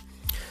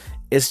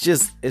 It's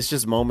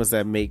just moments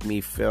that make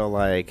me feel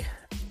like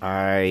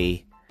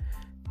I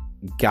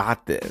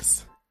got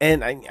this.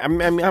 And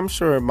I'm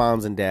sure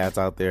moms and dads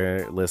out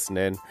there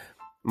listening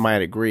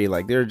might agree.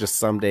 Like, there are just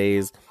some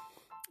days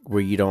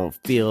where you don't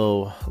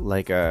feel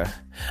like I'll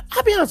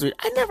be honest with you,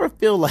 I never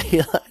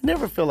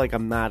feel like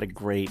I'm not a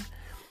great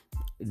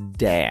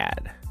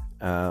dad.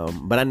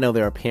 But I know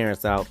there are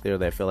parents out there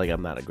that feel like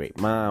I'm not a great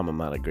mom, I'm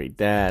not a great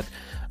dad.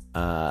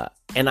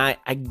 And I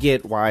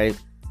get why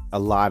a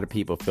lot of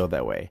people feel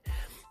that way.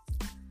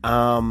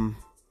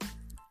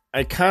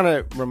 It kind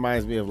of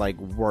reminds me of like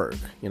work.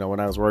 You know, when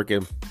I was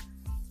working,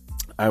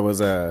 I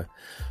was a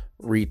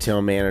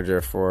retail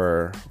manager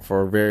for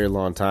a very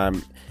long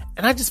time.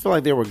 And I just feel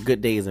like there were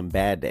good days and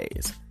bad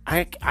days.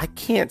 I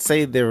can't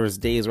say there was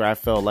days where I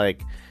felt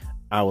like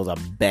I was a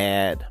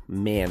bad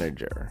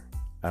manager.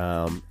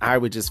 I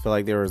would just feel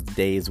like there was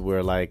days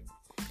where like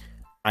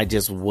I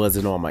just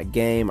wasn't on my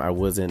game. I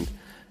wasn't,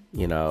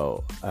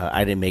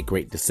 I didn't make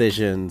great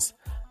decisions.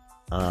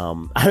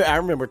 I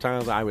remember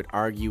times I would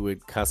argue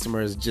with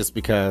customers just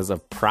because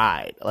of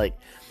pride. Like,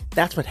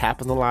 that's what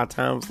happens a lot of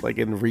times, like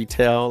in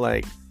retail.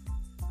 Like,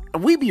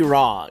 we be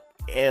wrong,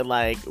 and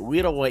like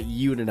we don't want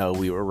you to know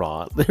we were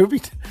wrong. I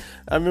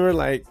remember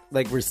like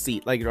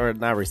receipt, like, or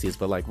not receipts,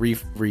 but like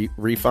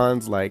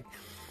refunds. Like,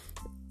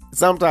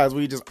 sometimes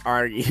we just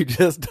argue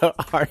just to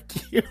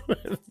argue.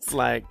 It's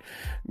like,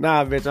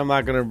 nah, bitch, I'm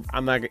not gonna.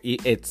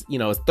 It's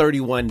it's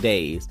 31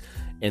 days,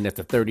 and it's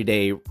a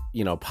 30-day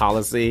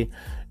policy.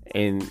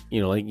 And,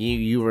 like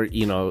you were,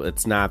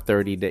 it's not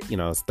 30 days,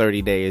 it's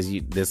 30 days.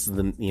 This is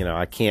the,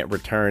 I can't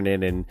return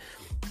it. And,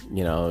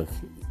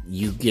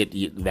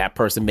 that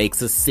person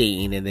makes a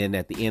scene. And then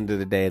at the end of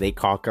the day, they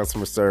call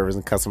customer service,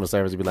 and customer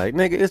service will be like,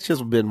 nigga, it's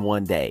just been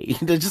one day.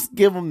 Just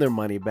give them their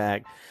money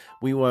back.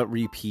 We want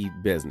repeat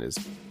business.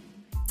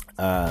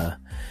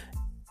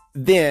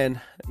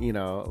 Then,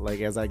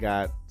 like, as I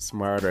got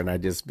smarter and I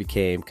just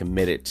became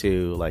committed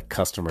to like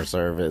customer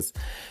service,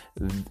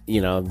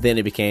 then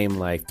it became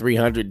like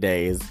 300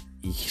 days.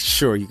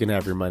 Sure, you can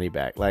have your money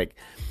back. Like,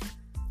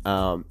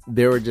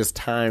 there were just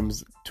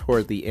times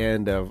toward the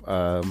end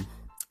of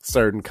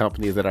certain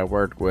companies that I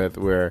worked with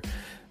where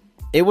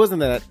it wasn't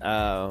that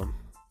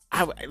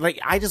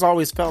I just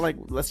always felt like,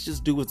 let's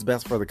just do what's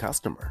best for the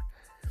customer.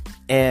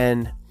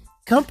 And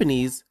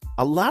companies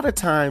a lot of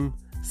time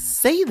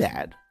say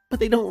that, but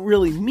they don't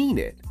really mean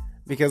it,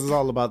 because it's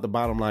all about the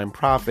bottom line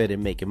profit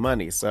and making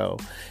money. So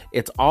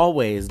it's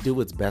always do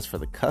what's best for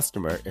the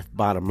customer. If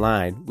bottom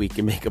line, we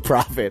can make a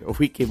profit or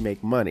we can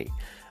make money,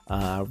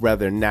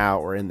 whether now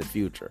or in the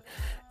future.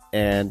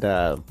 And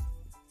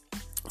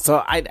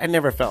so I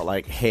never felt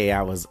like, hey,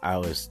 I was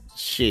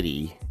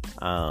shitty.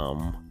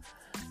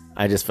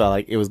 I just felt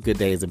like it was good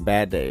days and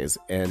bad days.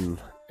 And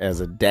as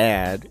a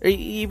dad, or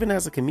even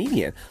as a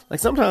comedian, like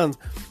sometimes,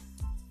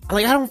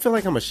 like, I don't feel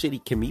like I'm a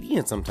shitty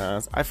comedian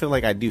sometimes. I feel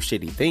like I do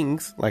shitty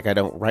things. Like, I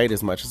don't write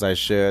as much as I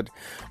should,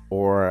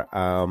 or,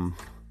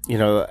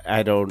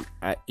 I don't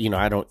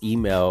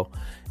email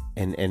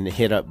and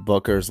hit up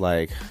bookers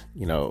like,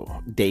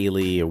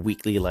 daily or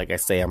weekly, like I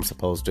say I'm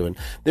supposed to. And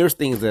there's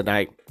things that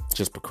I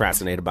just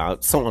procrastinate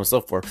about, so on and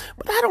so forth.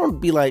 But I don't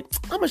be like,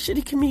 I'm a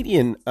shitty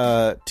comedian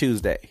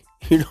Tuesday.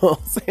 You know what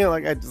I'm saying?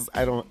 Like,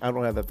 I don't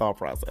have that thought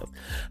process.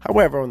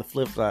 However, on the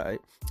flip side,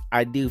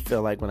 I do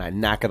feel like when I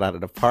knock it out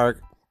of the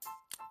park,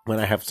 when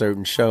I have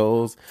certain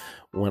shows,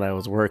 when I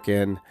was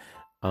working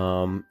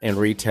in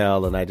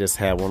retail and I just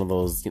had one of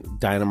those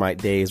dynamite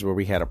days where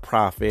we had a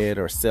profit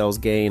or sales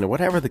gain or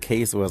whatever the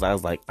case was, I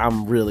was like,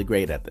 I'm really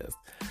great at this.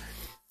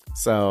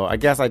 So I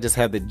guess I just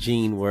had the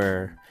gene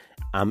where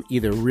I'm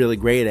either really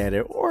great at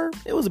it or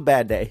it was a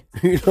bad day.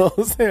 You know what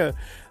I'm saying?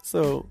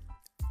 So,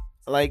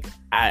 like,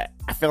 I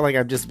feel like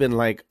I've just been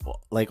like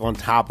on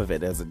top of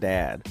it as a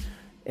dad.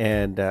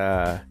 And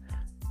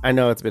I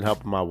know it's been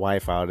helping my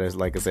wife out. As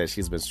like I said,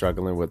 she's been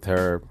struggling with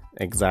her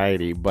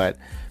anxiety, but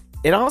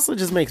it also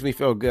just makes me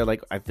feel good.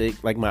 Like, I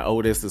think like my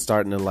oldest is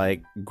starting to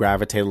like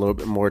gravitate a little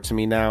bit more to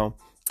me now.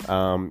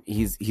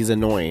 He's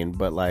annoying,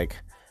 but like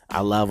I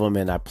love him,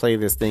 and I play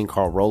this thing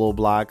called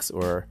Roblox,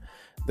 or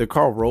they're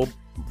called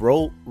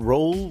Roblox,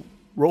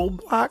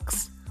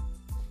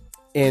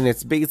 and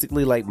it's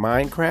basically like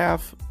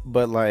Minecraft,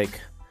 but like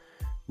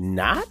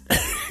not,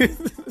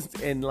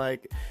 and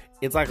like.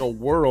 It's like a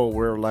world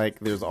where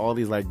like there's all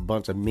these like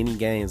bunch of mini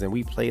games, and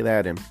we play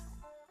that, and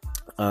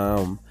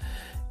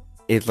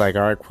it's like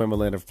our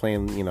equivalent of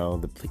playing,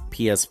 the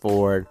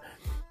PS4,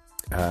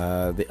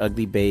 the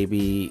Ugly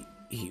Baby.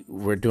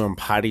 We're doing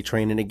potty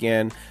training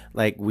again.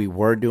 Like, we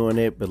were doing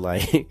it, but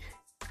like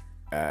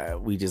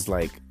we just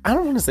like, I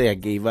don't want to say I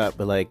gave up,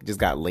 but like just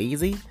got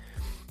lazy,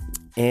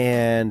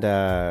 and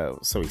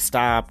so we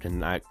stopped,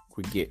 and I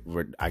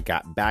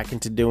got back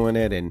into doing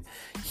it, and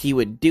he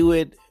would do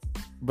it.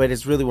 But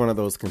it's really one of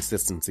those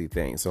consistency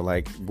things. So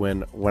like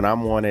when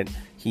I'm on it,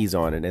 he's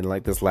on it. And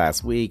like this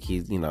last week,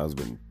 he's has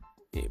been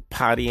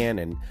pottying,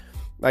 and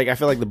like I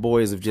feel like the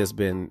boys have just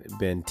been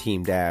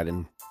team dad,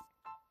 and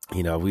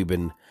we've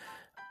been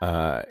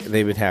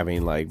They've been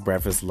having like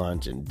breakfast,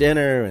 lunch, and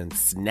dinner, and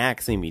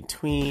snacks in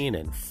between,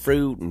 and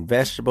fruit and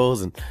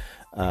vegetables, and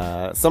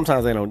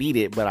sometimes I don't eat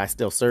it, but I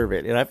still serve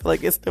it, and I feel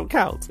like it still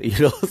counts. You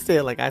know what I'm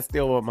saying? Like, I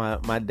still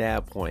want my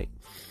dad point.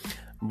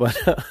 But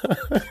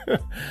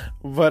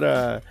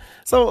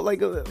so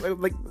like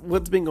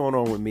what's been going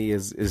on with me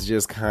is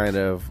just kind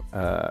of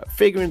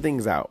figuring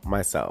things out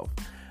myself.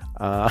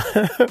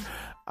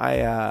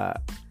 I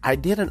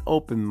did an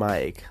open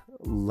mic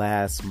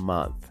last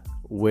month,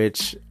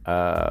 which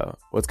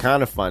was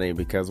kind of funny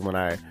because when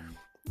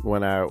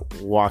I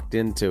walked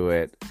into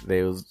it,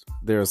 there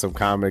were some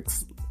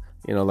comics,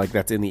 you know, like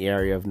that's in the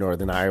area of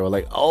Northern Iowa,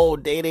 like, oh,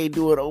 they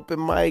doing open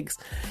mics,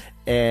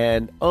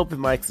 and open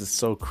mics is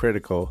so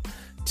critical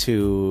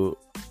to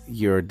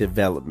your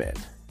development.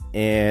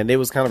 And it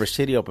was kind of a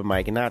shitty open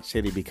mic, and not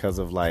shitty because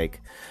of like,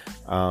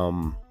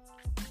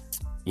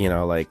 you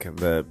know, like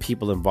the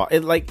people involved.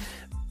 It like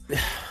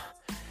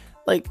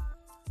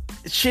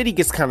shitty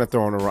gets kind of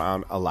thrown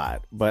around a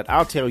lot, but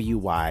I'll tell you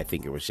why I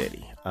think it was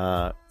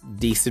shitty.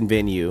 Decent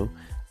venue,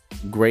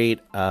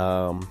 great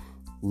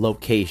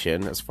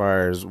location as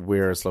far as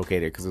where it's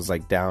located, because it's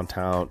like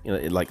downtown, you know,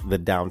 like the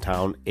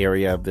downtown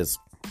area of this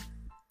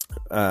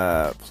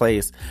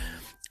place.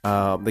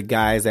 The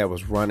guys that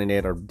was running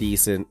it are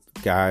decent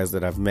guys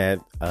that I've met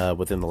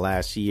within the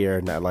last year,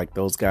 and I like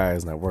those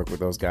guys, and I work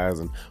with those guys,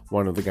 and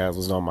one of the guys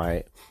was on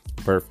my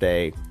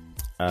birthday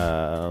 /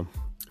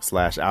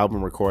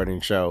 album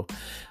recording show.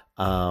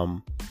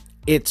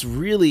 It's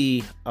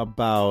really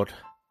about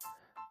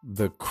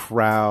the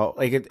crowd,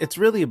 like it's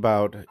really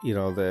about, you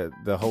know,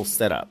 the whole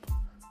setup,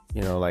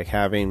 you know, like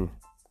having,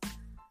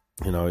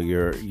 you know,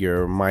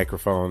 your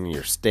microphone,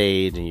 your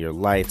stage, and your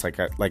lights, like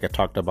I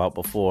talked about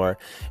before,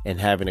 and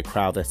having a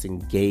crowd that's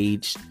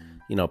engaged,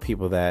 you know,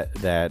 people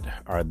that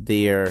are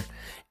there,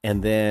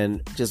 and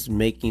then just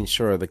making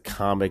sure the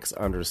comics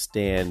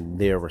understand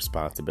their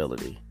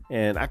responsibility.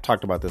 And I've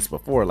talked about this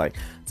before, like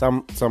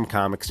some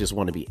comics just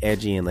want to be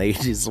edgy, and they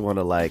just want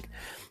to like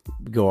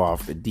go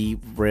off the deep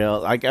rail.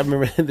 Like I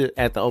remember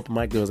at the open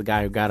mic, there was a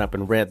guy who got up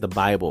and read the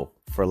Bible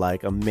for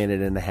like a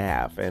minute and a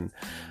half, and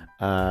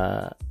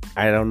I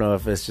don't know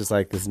if it's just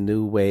like this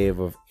new wave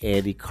of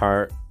Andy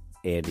Kaufman,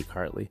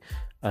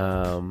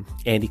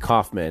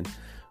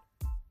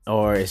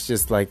 or it's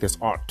just like this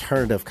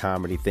alternative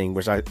comedy thing,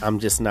 which I'm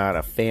just not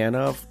a fan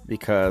of,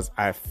 because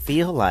I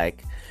feel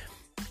like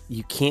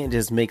you can't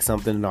just make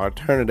something an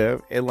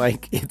alternative and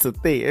like it's a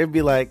thing. It'd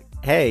be like,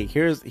 hey,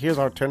 here's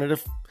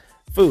alternative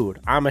food.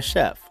 I'm a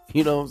chef.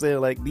 You know what I'm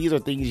saying? Like, these are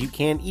things you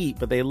can't eat,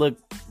 but they look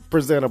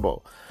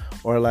presentable.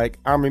 Or like,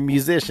 I'm a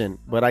musician,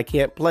 but I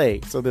can't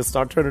play, so this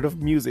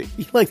alternative music.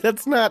 Like,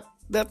 that's not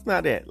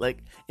it.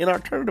 Like, an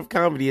alternative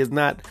comedy is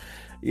not,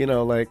 you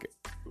know, like,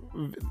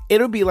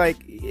 it'll be like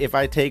if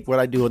I take what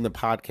I do in the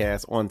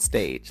podcast on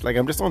stage. Like,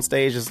 I'm just on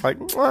stage, it's like,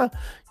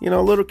 you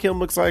know, Little Kim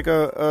looks like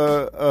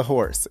a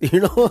horse. You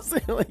know what I'm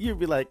saying? Like, you'd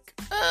be like,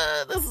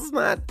 this is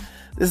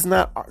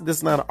not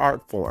an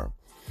art form.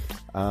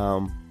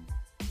 I'm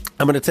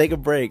going to take a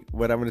break,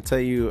 but I'm going to tell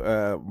you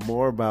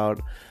more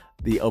about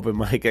the open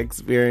mic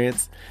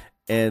experience,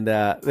 and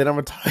then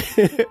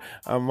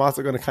I'm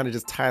also going to kind of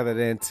just tie that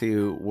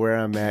into where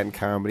I'm at in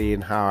comedy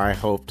and how I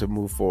hope to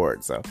move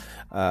forward. So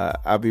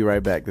I'll be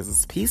right back. This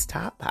is Peace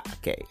Top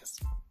Podcast.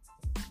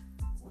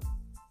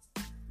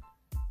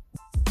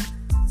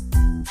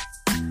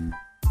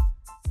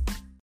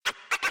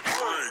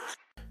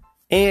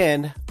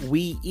 And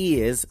we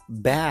is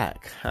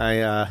back.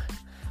 I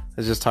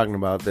was just talking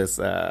about this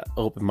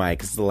open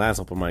mic. It's the last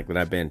open mic that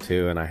I've been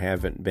to, and I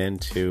haven't been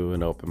to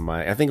an open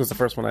mic. I think it was the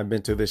first one I've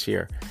been to this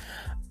year.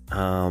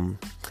 And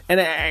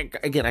I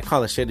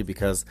call it shitty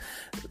because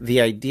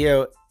the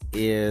idea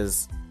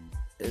is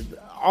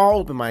all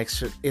open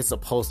mics is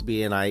supposed to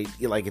be, and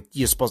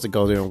you're supposed to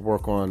go there and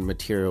work on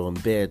material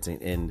and bits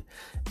and you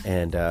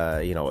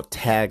know, a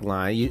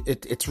tagline.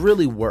 It's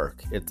really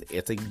work.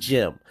 It's a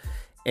gym,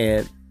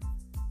 and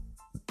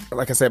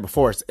like I said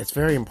before, it's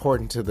very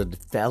important to the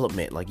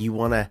development. Like, you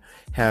want to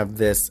have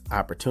this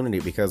opportunity,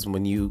 because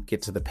when you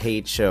get to the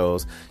paid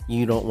shows,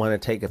 you don't want to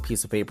take a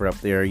piece of paper up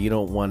there. You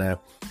don't want to,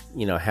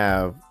 you know,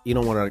 you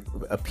don't want to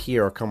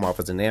appear or come off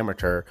as an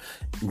amateur.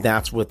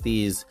 That's what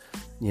these,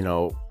 you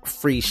know,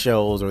 free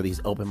shows or these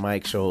open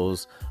mic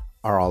shows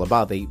are all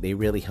about. They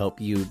really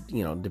help you,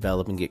 you know,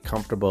 develop and get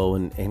comfortable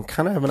and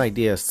kind of have an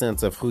idea, a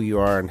sense of who you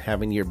are, and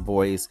having your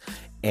voice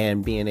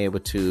and being able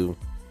to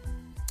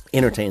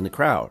entertain the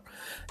crowd.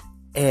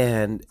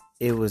 And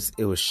it was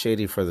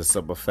shitty for the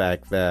simple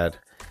fact that,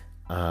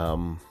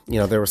 you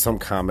know, there were some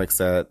comics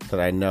that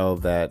I know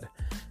that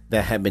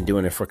had been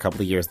doing it for a couple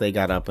of years. They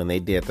got up and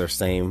they did their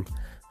same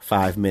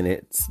 5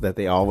 minutes that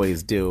they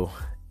always do.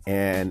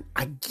 And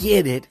I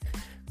get it,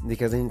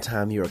 because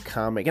anytime you're a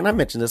comic, and I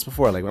mentioned this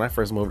before, like when I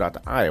first moved out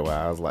to Iowa,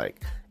 I was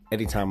like,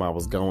 anytime I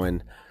was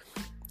going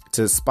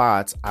to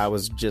spots, I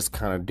was just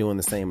kind of doing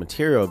the same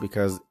material,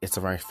 because it's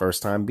my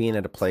first time being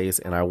at a place,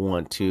 and I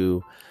want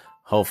to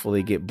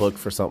hopefully get booked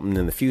for something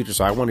in the future.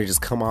 So I want to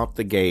just come off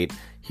the gate.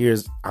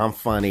 I'm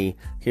funny.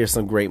 Here's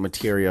some great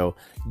material.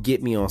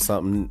 Get me on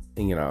something,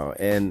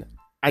 and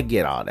I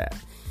get all that.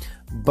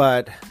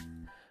 But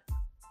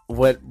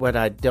what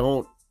I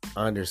don't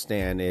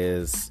understand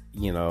is,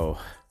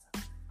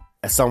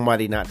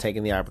 somebody not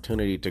taking the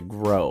opportunity to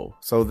grow.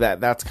 So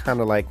that's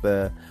kind of like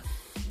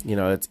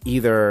it's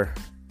either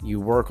you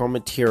work on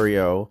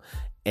material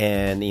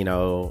and,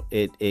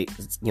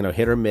 it's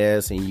hit or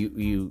miss, and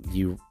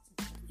you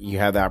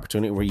have the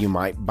opportunity where you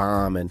might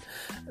bomb and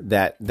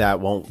that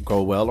won't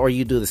go well, or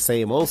you do the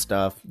same old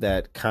stuff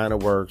that kind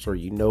of works or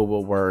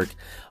will work,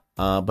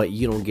 but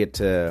you don't get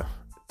to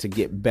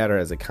get better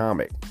as a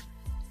comic.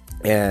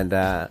 And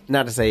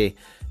not to say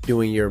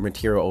doing your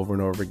material over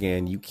and over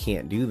again, you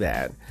can't do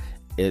that.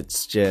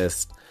 It's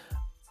just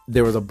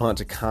there was a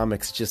bunch of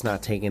comics just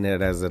not taking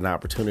it as an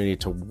opportunity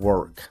to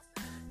work.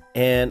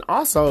 And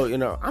also, I'm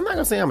not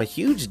gonna say I'm a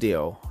huge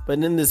deal,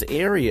 but in this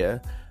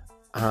area,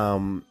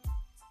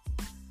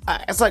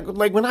 it's like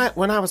when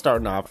I was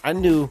starting off, I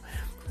knew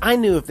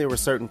if there were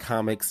certain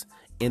comics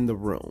in the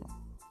room,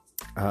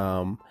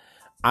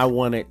 I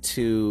wanted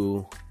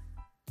to,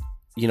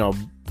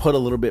 put a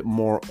little bit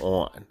more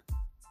on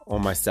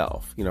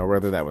myself,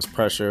 whether that was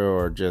pressure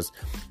or just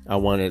I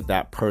wanted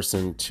that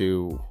person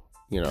to,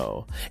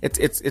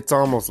 it's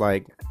almost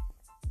like,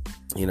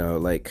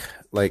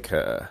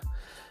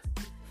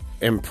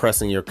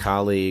 impressing your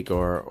colleague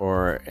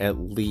or at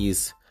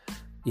least,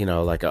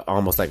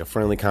 almost like a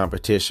friendly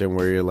competition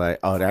where you're like,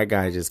 oh, that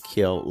guy just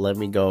killed. Let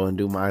me go and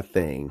do my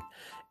thing.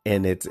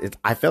 And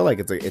I feel like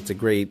it's a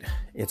great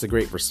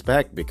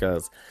respect,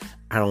 because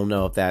I don't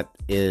know if that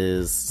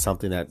is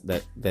something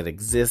that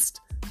exists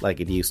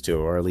like it used to,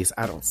 or at least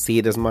I don't see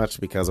it as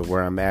much because of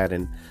where I'm at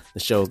and the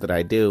shows that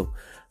I do.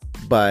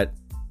 But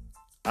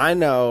I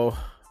know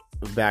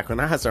back when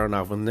I started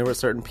off, when there were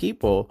certain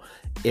people,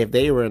 if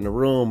they were in the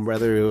room,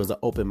 whether it was an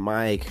open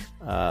mic,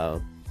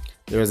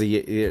 there was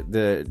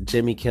the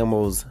Jimmy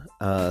Kimmel's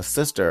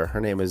sister. Her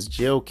name is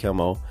Jill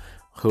Kimmel,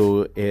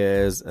 who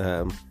is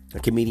a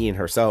comedian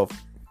herself.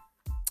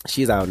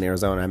 She's out in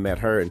Arizona. I met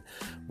her, and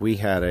we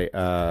had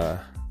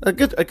a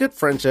good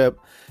friendship.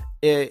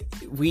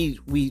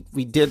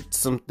 We did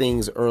some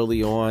things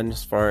early on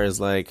as far as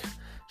like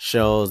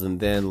shows, and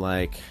then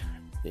like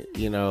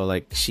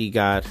she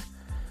got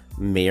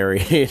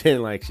married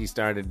and like she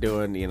started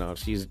doing,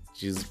 she's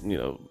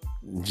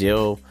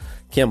Jill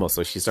Kimmel,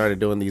 so she started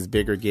doing these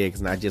bigger gigs,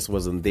 and I just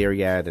wasn't there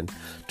yet. And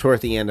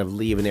toward the end of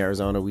leaving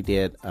Arizona, we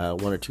did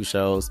 1 or 2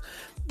 shows,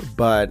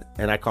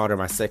 and I called her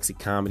my sexy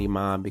comedy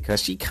mom,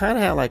 because she kind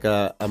of had like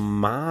a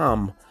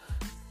mom,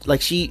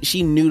 like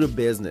she knew the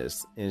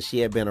business and she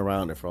had been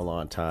around it for a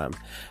long time.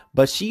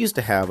 But she used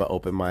to have an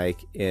open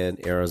mic in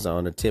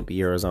Arizona,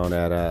 Tempe, Arizona,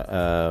 at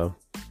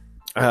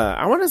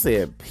I want to say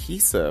a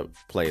pizza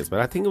place, but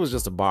I think it was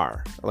just a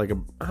bar. I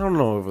don't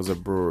know if it was a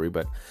brewery,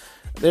 but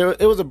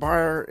it was a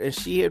bar, and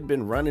she had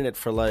been running it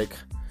for like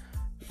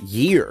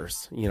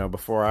years,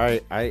 before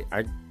I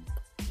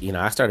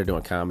started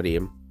doing comedy.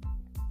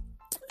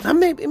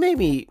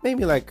 Maybe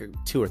like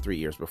 2 or 3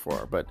 years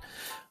before, but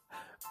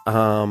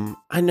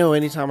I know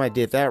anytime I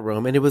did that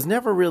room, and it was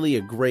never really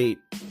a great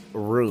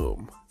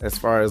room as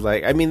far as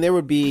like, there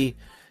would be,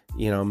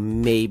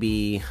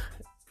 maybe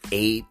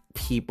 8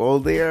 people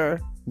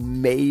there,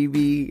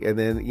 maybe, and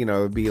then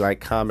it'd be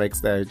like comics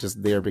that are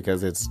just there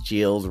because it's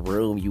Jill's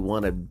room, you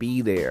want to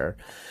be there.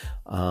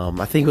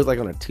 I think it was like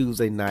on a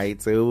Tuesday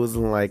night, so it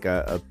wasn't like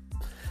it's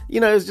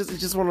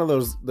just one of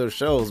those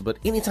shows. But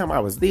anytime I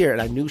was there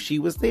and I knew she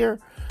was there,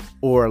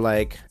 or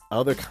like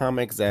other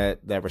comics that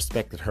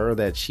respected her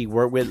that she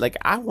worked with, like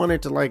I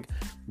wanted to like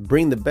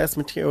bring the best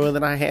material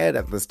that I had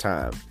at this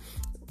time.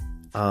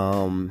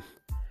 And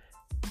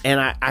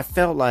I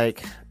felt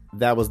like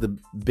that was the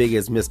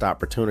biggest missed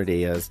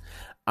opportunity, as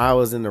I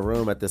was in the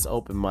room at this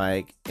open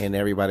mic and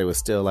everybody was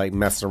still like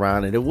messing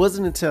around. And it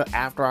wasn't until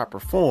after I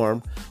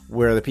performed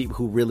where the people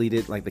who really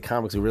didn't, like the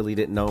comics who really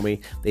didn't know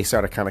me, they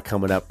started kind of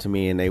coming up to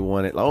me and they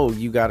wanted, oh,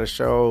 you got a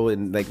show,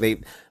 and like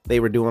they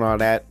were doing all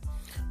that.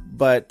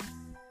 But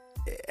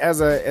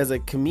as a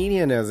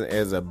comedian,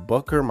 as a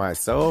booker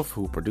myself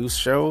who produce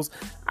shows,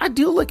 I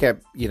do look at,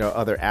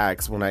 other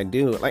acts when I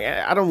do. Like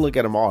I don't look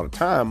at them all the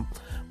time,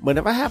 but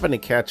if I happen to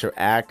catch your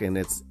act and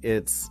it's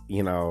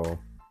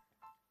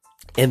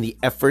and the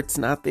effort's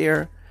not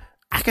there,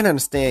 I can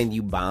understand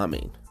you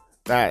bombing.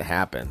 That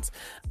happens.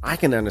 I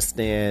can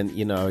understand,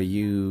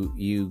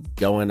 you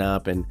going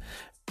up,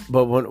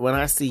 but when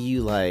I see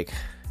you, like,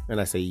 when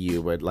I say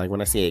you, but like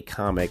when I see a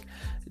comic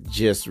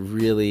just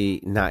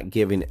really not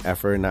giving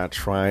effort, not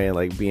trying,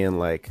 like being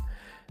like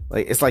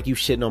it's like you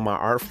shitting on my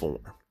art form.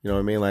 You know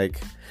what I mean?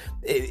 Like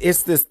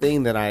it's this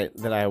thing that I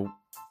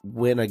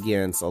went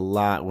against a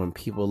lot, when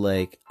people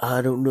like,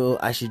 I don't know,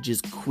 I should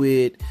just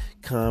quit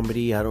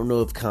comedy. I don't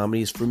know if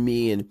comedy is for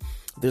me. And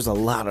there's a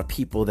lot of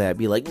people that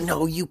be like,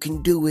 no, you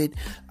can do it.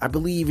 I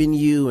believe in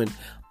you. And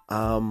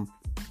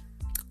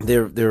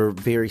they're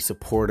very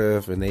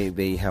supportive, and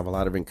they have a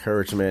lot of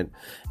encouragement.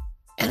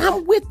 And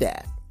I'm with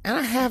that. And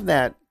I have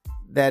that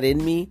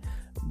in me.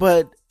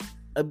 But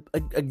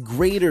a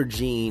greater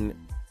gene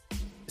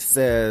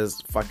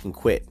says fucking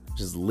quit,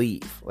 just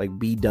leave, like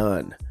be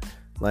done,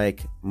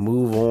 like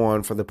move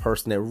on for the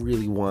person that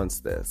really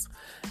wants this.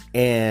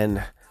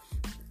 And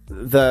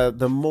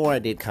the more I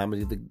did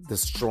comedy, the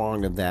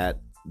stronger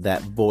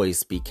that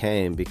voice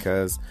became,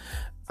 because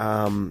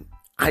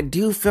I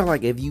do feel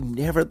like if you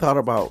never thought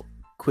about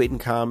quitting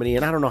comedy,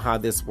 and I don't know how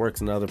this works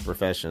in other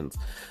professions,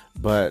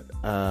 but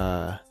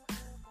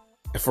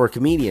for a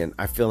comedian,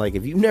 I feel like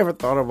if you never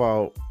thought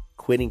about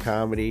quitting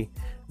comedy,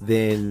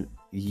 then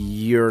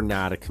you're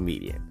not a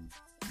comedian.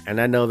 And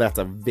I know that's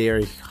a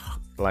very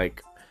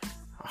like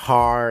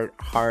hard,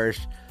 harsh,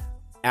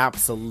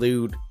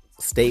 absolute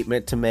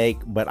statement to make,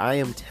 but I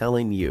am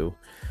telling you,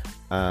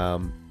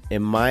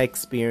 in my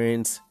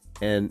experience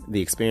and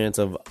the experience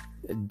of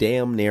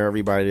damn near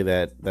everybody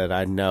that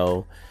I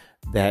know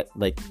that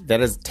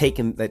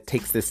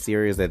takes this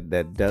serious,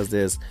 that does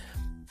this,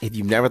 if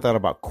you've never thought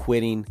about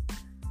quitting,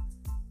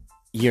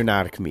 you're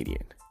not a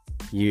comedian.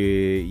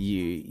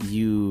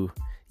 You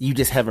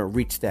just haven't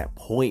reached that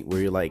point where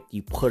you're like,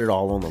 you put it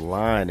all on the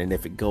line, and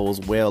if it goes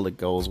well, it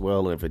goes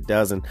well, and if it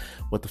doesn't,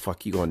 what the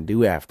fuck you gonna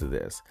do after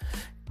this?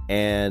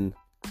 And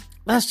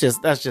that's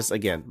just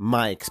again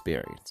my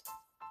experience.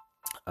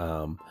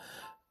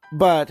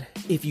 But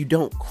if you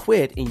don't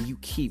quit and you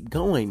keep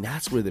going,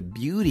 that's where the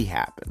beauty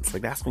happens.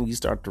 Like, that's when you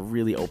start to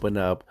really open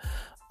up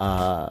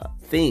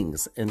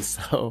things. And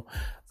so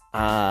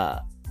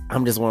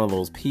I'm just one of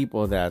those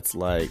people that's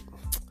like,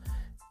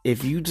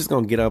 if you just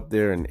gonna get up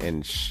there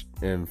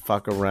and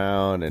fuck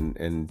around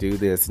and do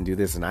this,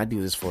 and I do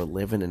this for a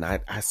living, and I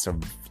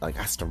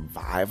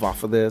survive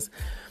off of this.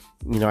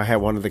 You know, I had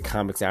one of the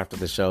comics after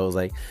the show was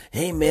like,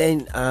 hey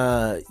man,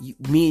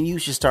 me and you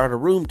should start a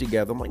room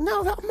together. I'm like, no,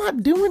 I'm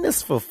not doing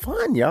this for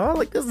fun, y'all.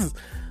 Like,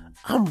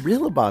 I'm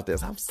real about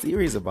this. I'm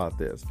serious about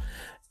this.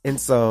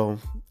 And so,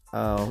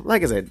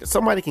 like I said,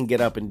 somebody can get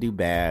up and do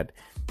bad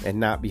and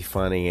not be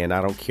funny, and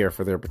I don't care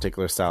for their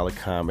particular style of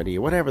comedy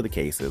or whatever the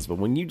case is. But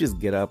when you just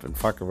get up and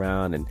fuck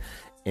around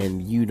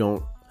and you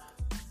don't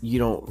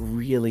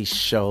really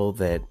show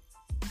that,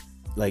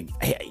 like,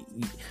 hey,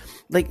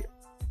 like,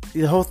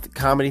 the whole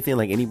comedy thing,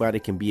 like anybody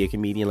can be a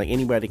comedian, like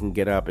anybody can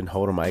get up and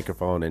hold a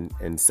microphone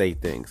and say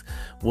things.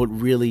 What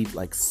really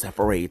like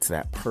separates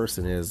that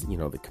person is, you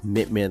know, the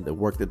commitment, the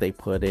work that they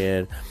put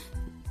in.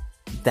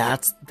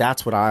 That's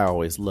what I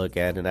always look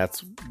at, and that's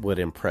what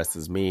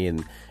impresses me,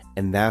 and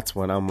that's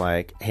when I'm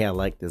like, hey, I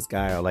like this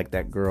guy, I like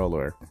that girl,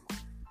 or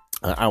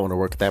I want to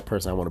work with that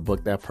person, I want to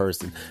book that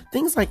person,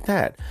 things like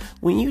that.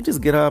 When you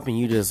just get up and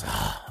you just,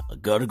 I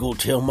gotta go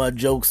tell my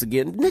jokes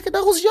again, nigga,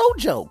 those your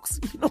jokes.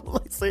 You know,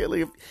 like, say,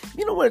 like, if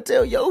you don't want to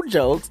tell your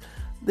jokes,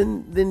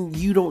 then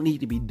you don't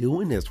need to be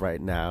doing this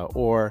right now,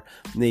 or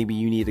maybe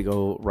you need to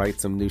go write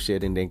some new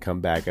shit and then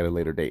come back at a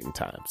later date and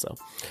time. So,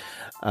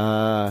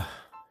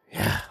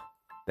 yeah,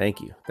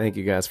 thank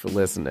you guys for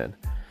listening.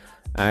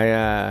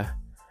 I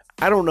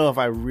don't know if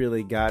I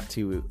really got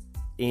to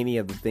any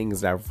of the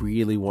things that I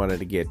really wanted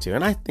to get to.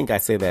 And I think I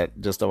say that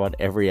just about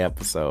every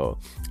episode.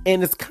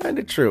 And it's kind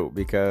of true,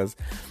 because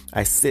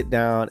I sit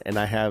down and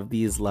I have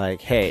these like,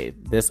 hey,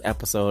 this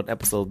episode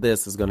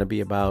this is going to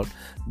be about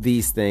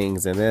these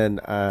things. And then,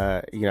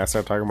 I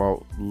start talking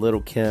about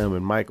Little Kim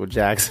and Michael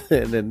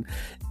Jackson,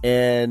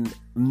 and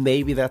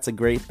maybe that's a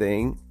great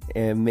thing.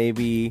 And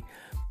maybe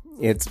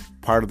it's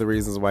part of the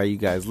reasons why you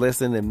guys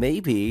listen. And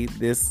maybe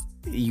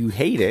you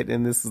hate it,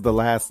 and this is the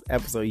last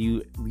episode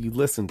you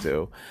listen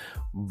to.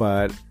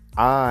 But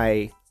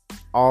I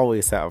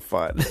always have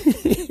fun,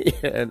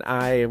 and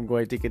I am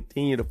going to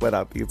continue to put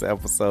out these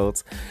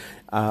episodes.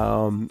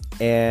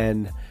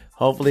 And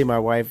hopefully my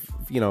wife,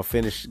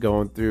 finished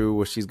going through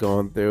what she's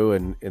going through,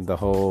 and the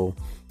whole,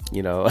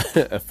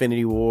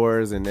 Affinity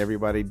Wars and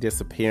everybody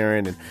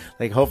disappearing, and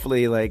like,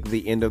 hopefully, like,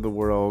 the end of the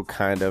world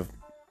kind of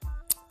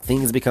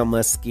things become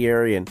less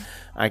scary, and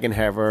I can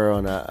have her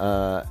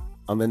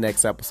on the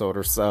next episode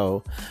or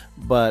so.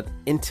 But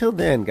until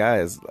then,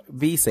 guys,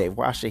 be safe,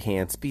 wash your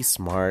hands, be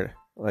smart.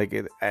 Like,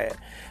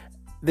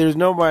 there's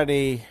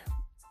nobody,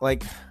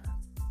 like,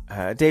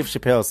 Dave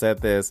Chappelle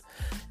said this,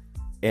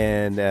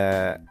 and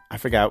I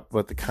forgot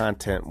what the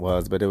content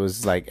was, but it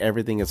was like,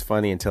 everything is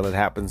funny until it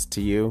happens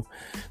to you.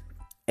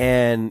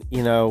 And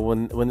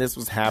when this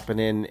was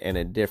happening in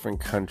a different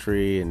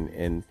country,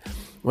 and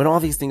when all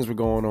these things were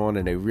going on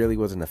and it really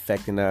wasn't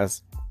affecting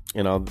us,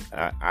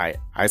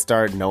 I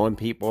started knowing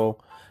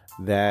people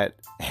that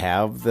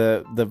have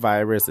the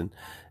virus, and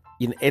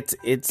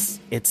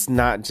it's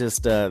not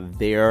just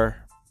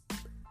their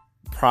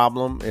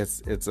problem.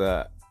 It's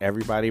a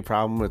everybody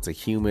problem. It's a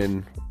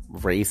human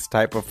race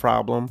type of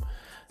problem.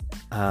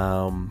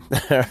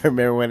 I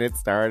remember when it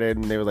started,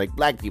 and they were like,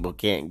 black people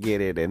can't get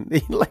it, and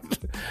like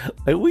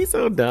we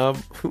so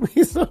dumb,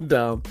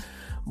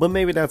 But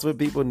maybe that's what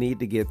people need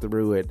to get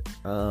through it,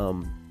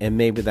 and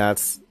maybe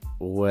that's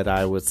what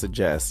I would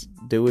suggest.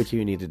 Do what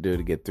you need to do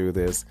to get through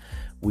this.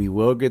 We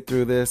will get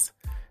through this.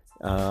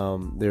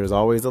 There's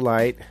always a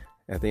light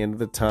at the end of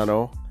the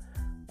tunnel.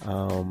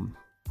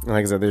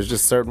 Like I said, there's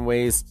just certain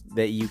ways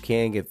that you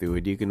can get through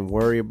it. You can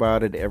worry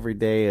about it every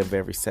day of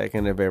every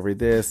second of every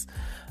this,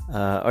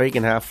 or you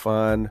can have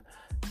fun,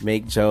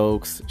 make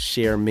jokes,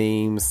 share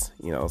memes,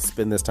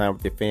 spend this time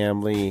with your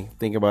family,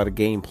 think about a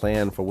game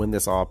plan for when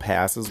this all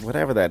passes,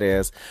 whatever that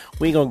is,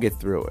 we gonna get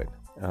through it.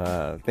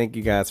 Thank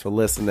you guys for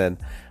listening.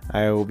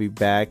 I will be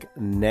back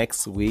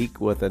next week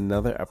with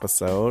another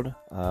episode.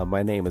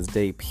 My name is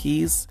Dave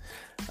Peace.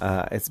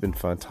 It's been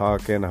fun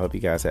talking. I hope you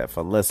guys had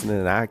fun listening,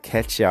 and I'll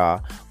catch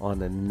y'all on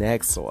the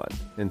next one.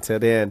 Until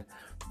then,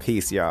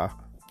 peace, y'all.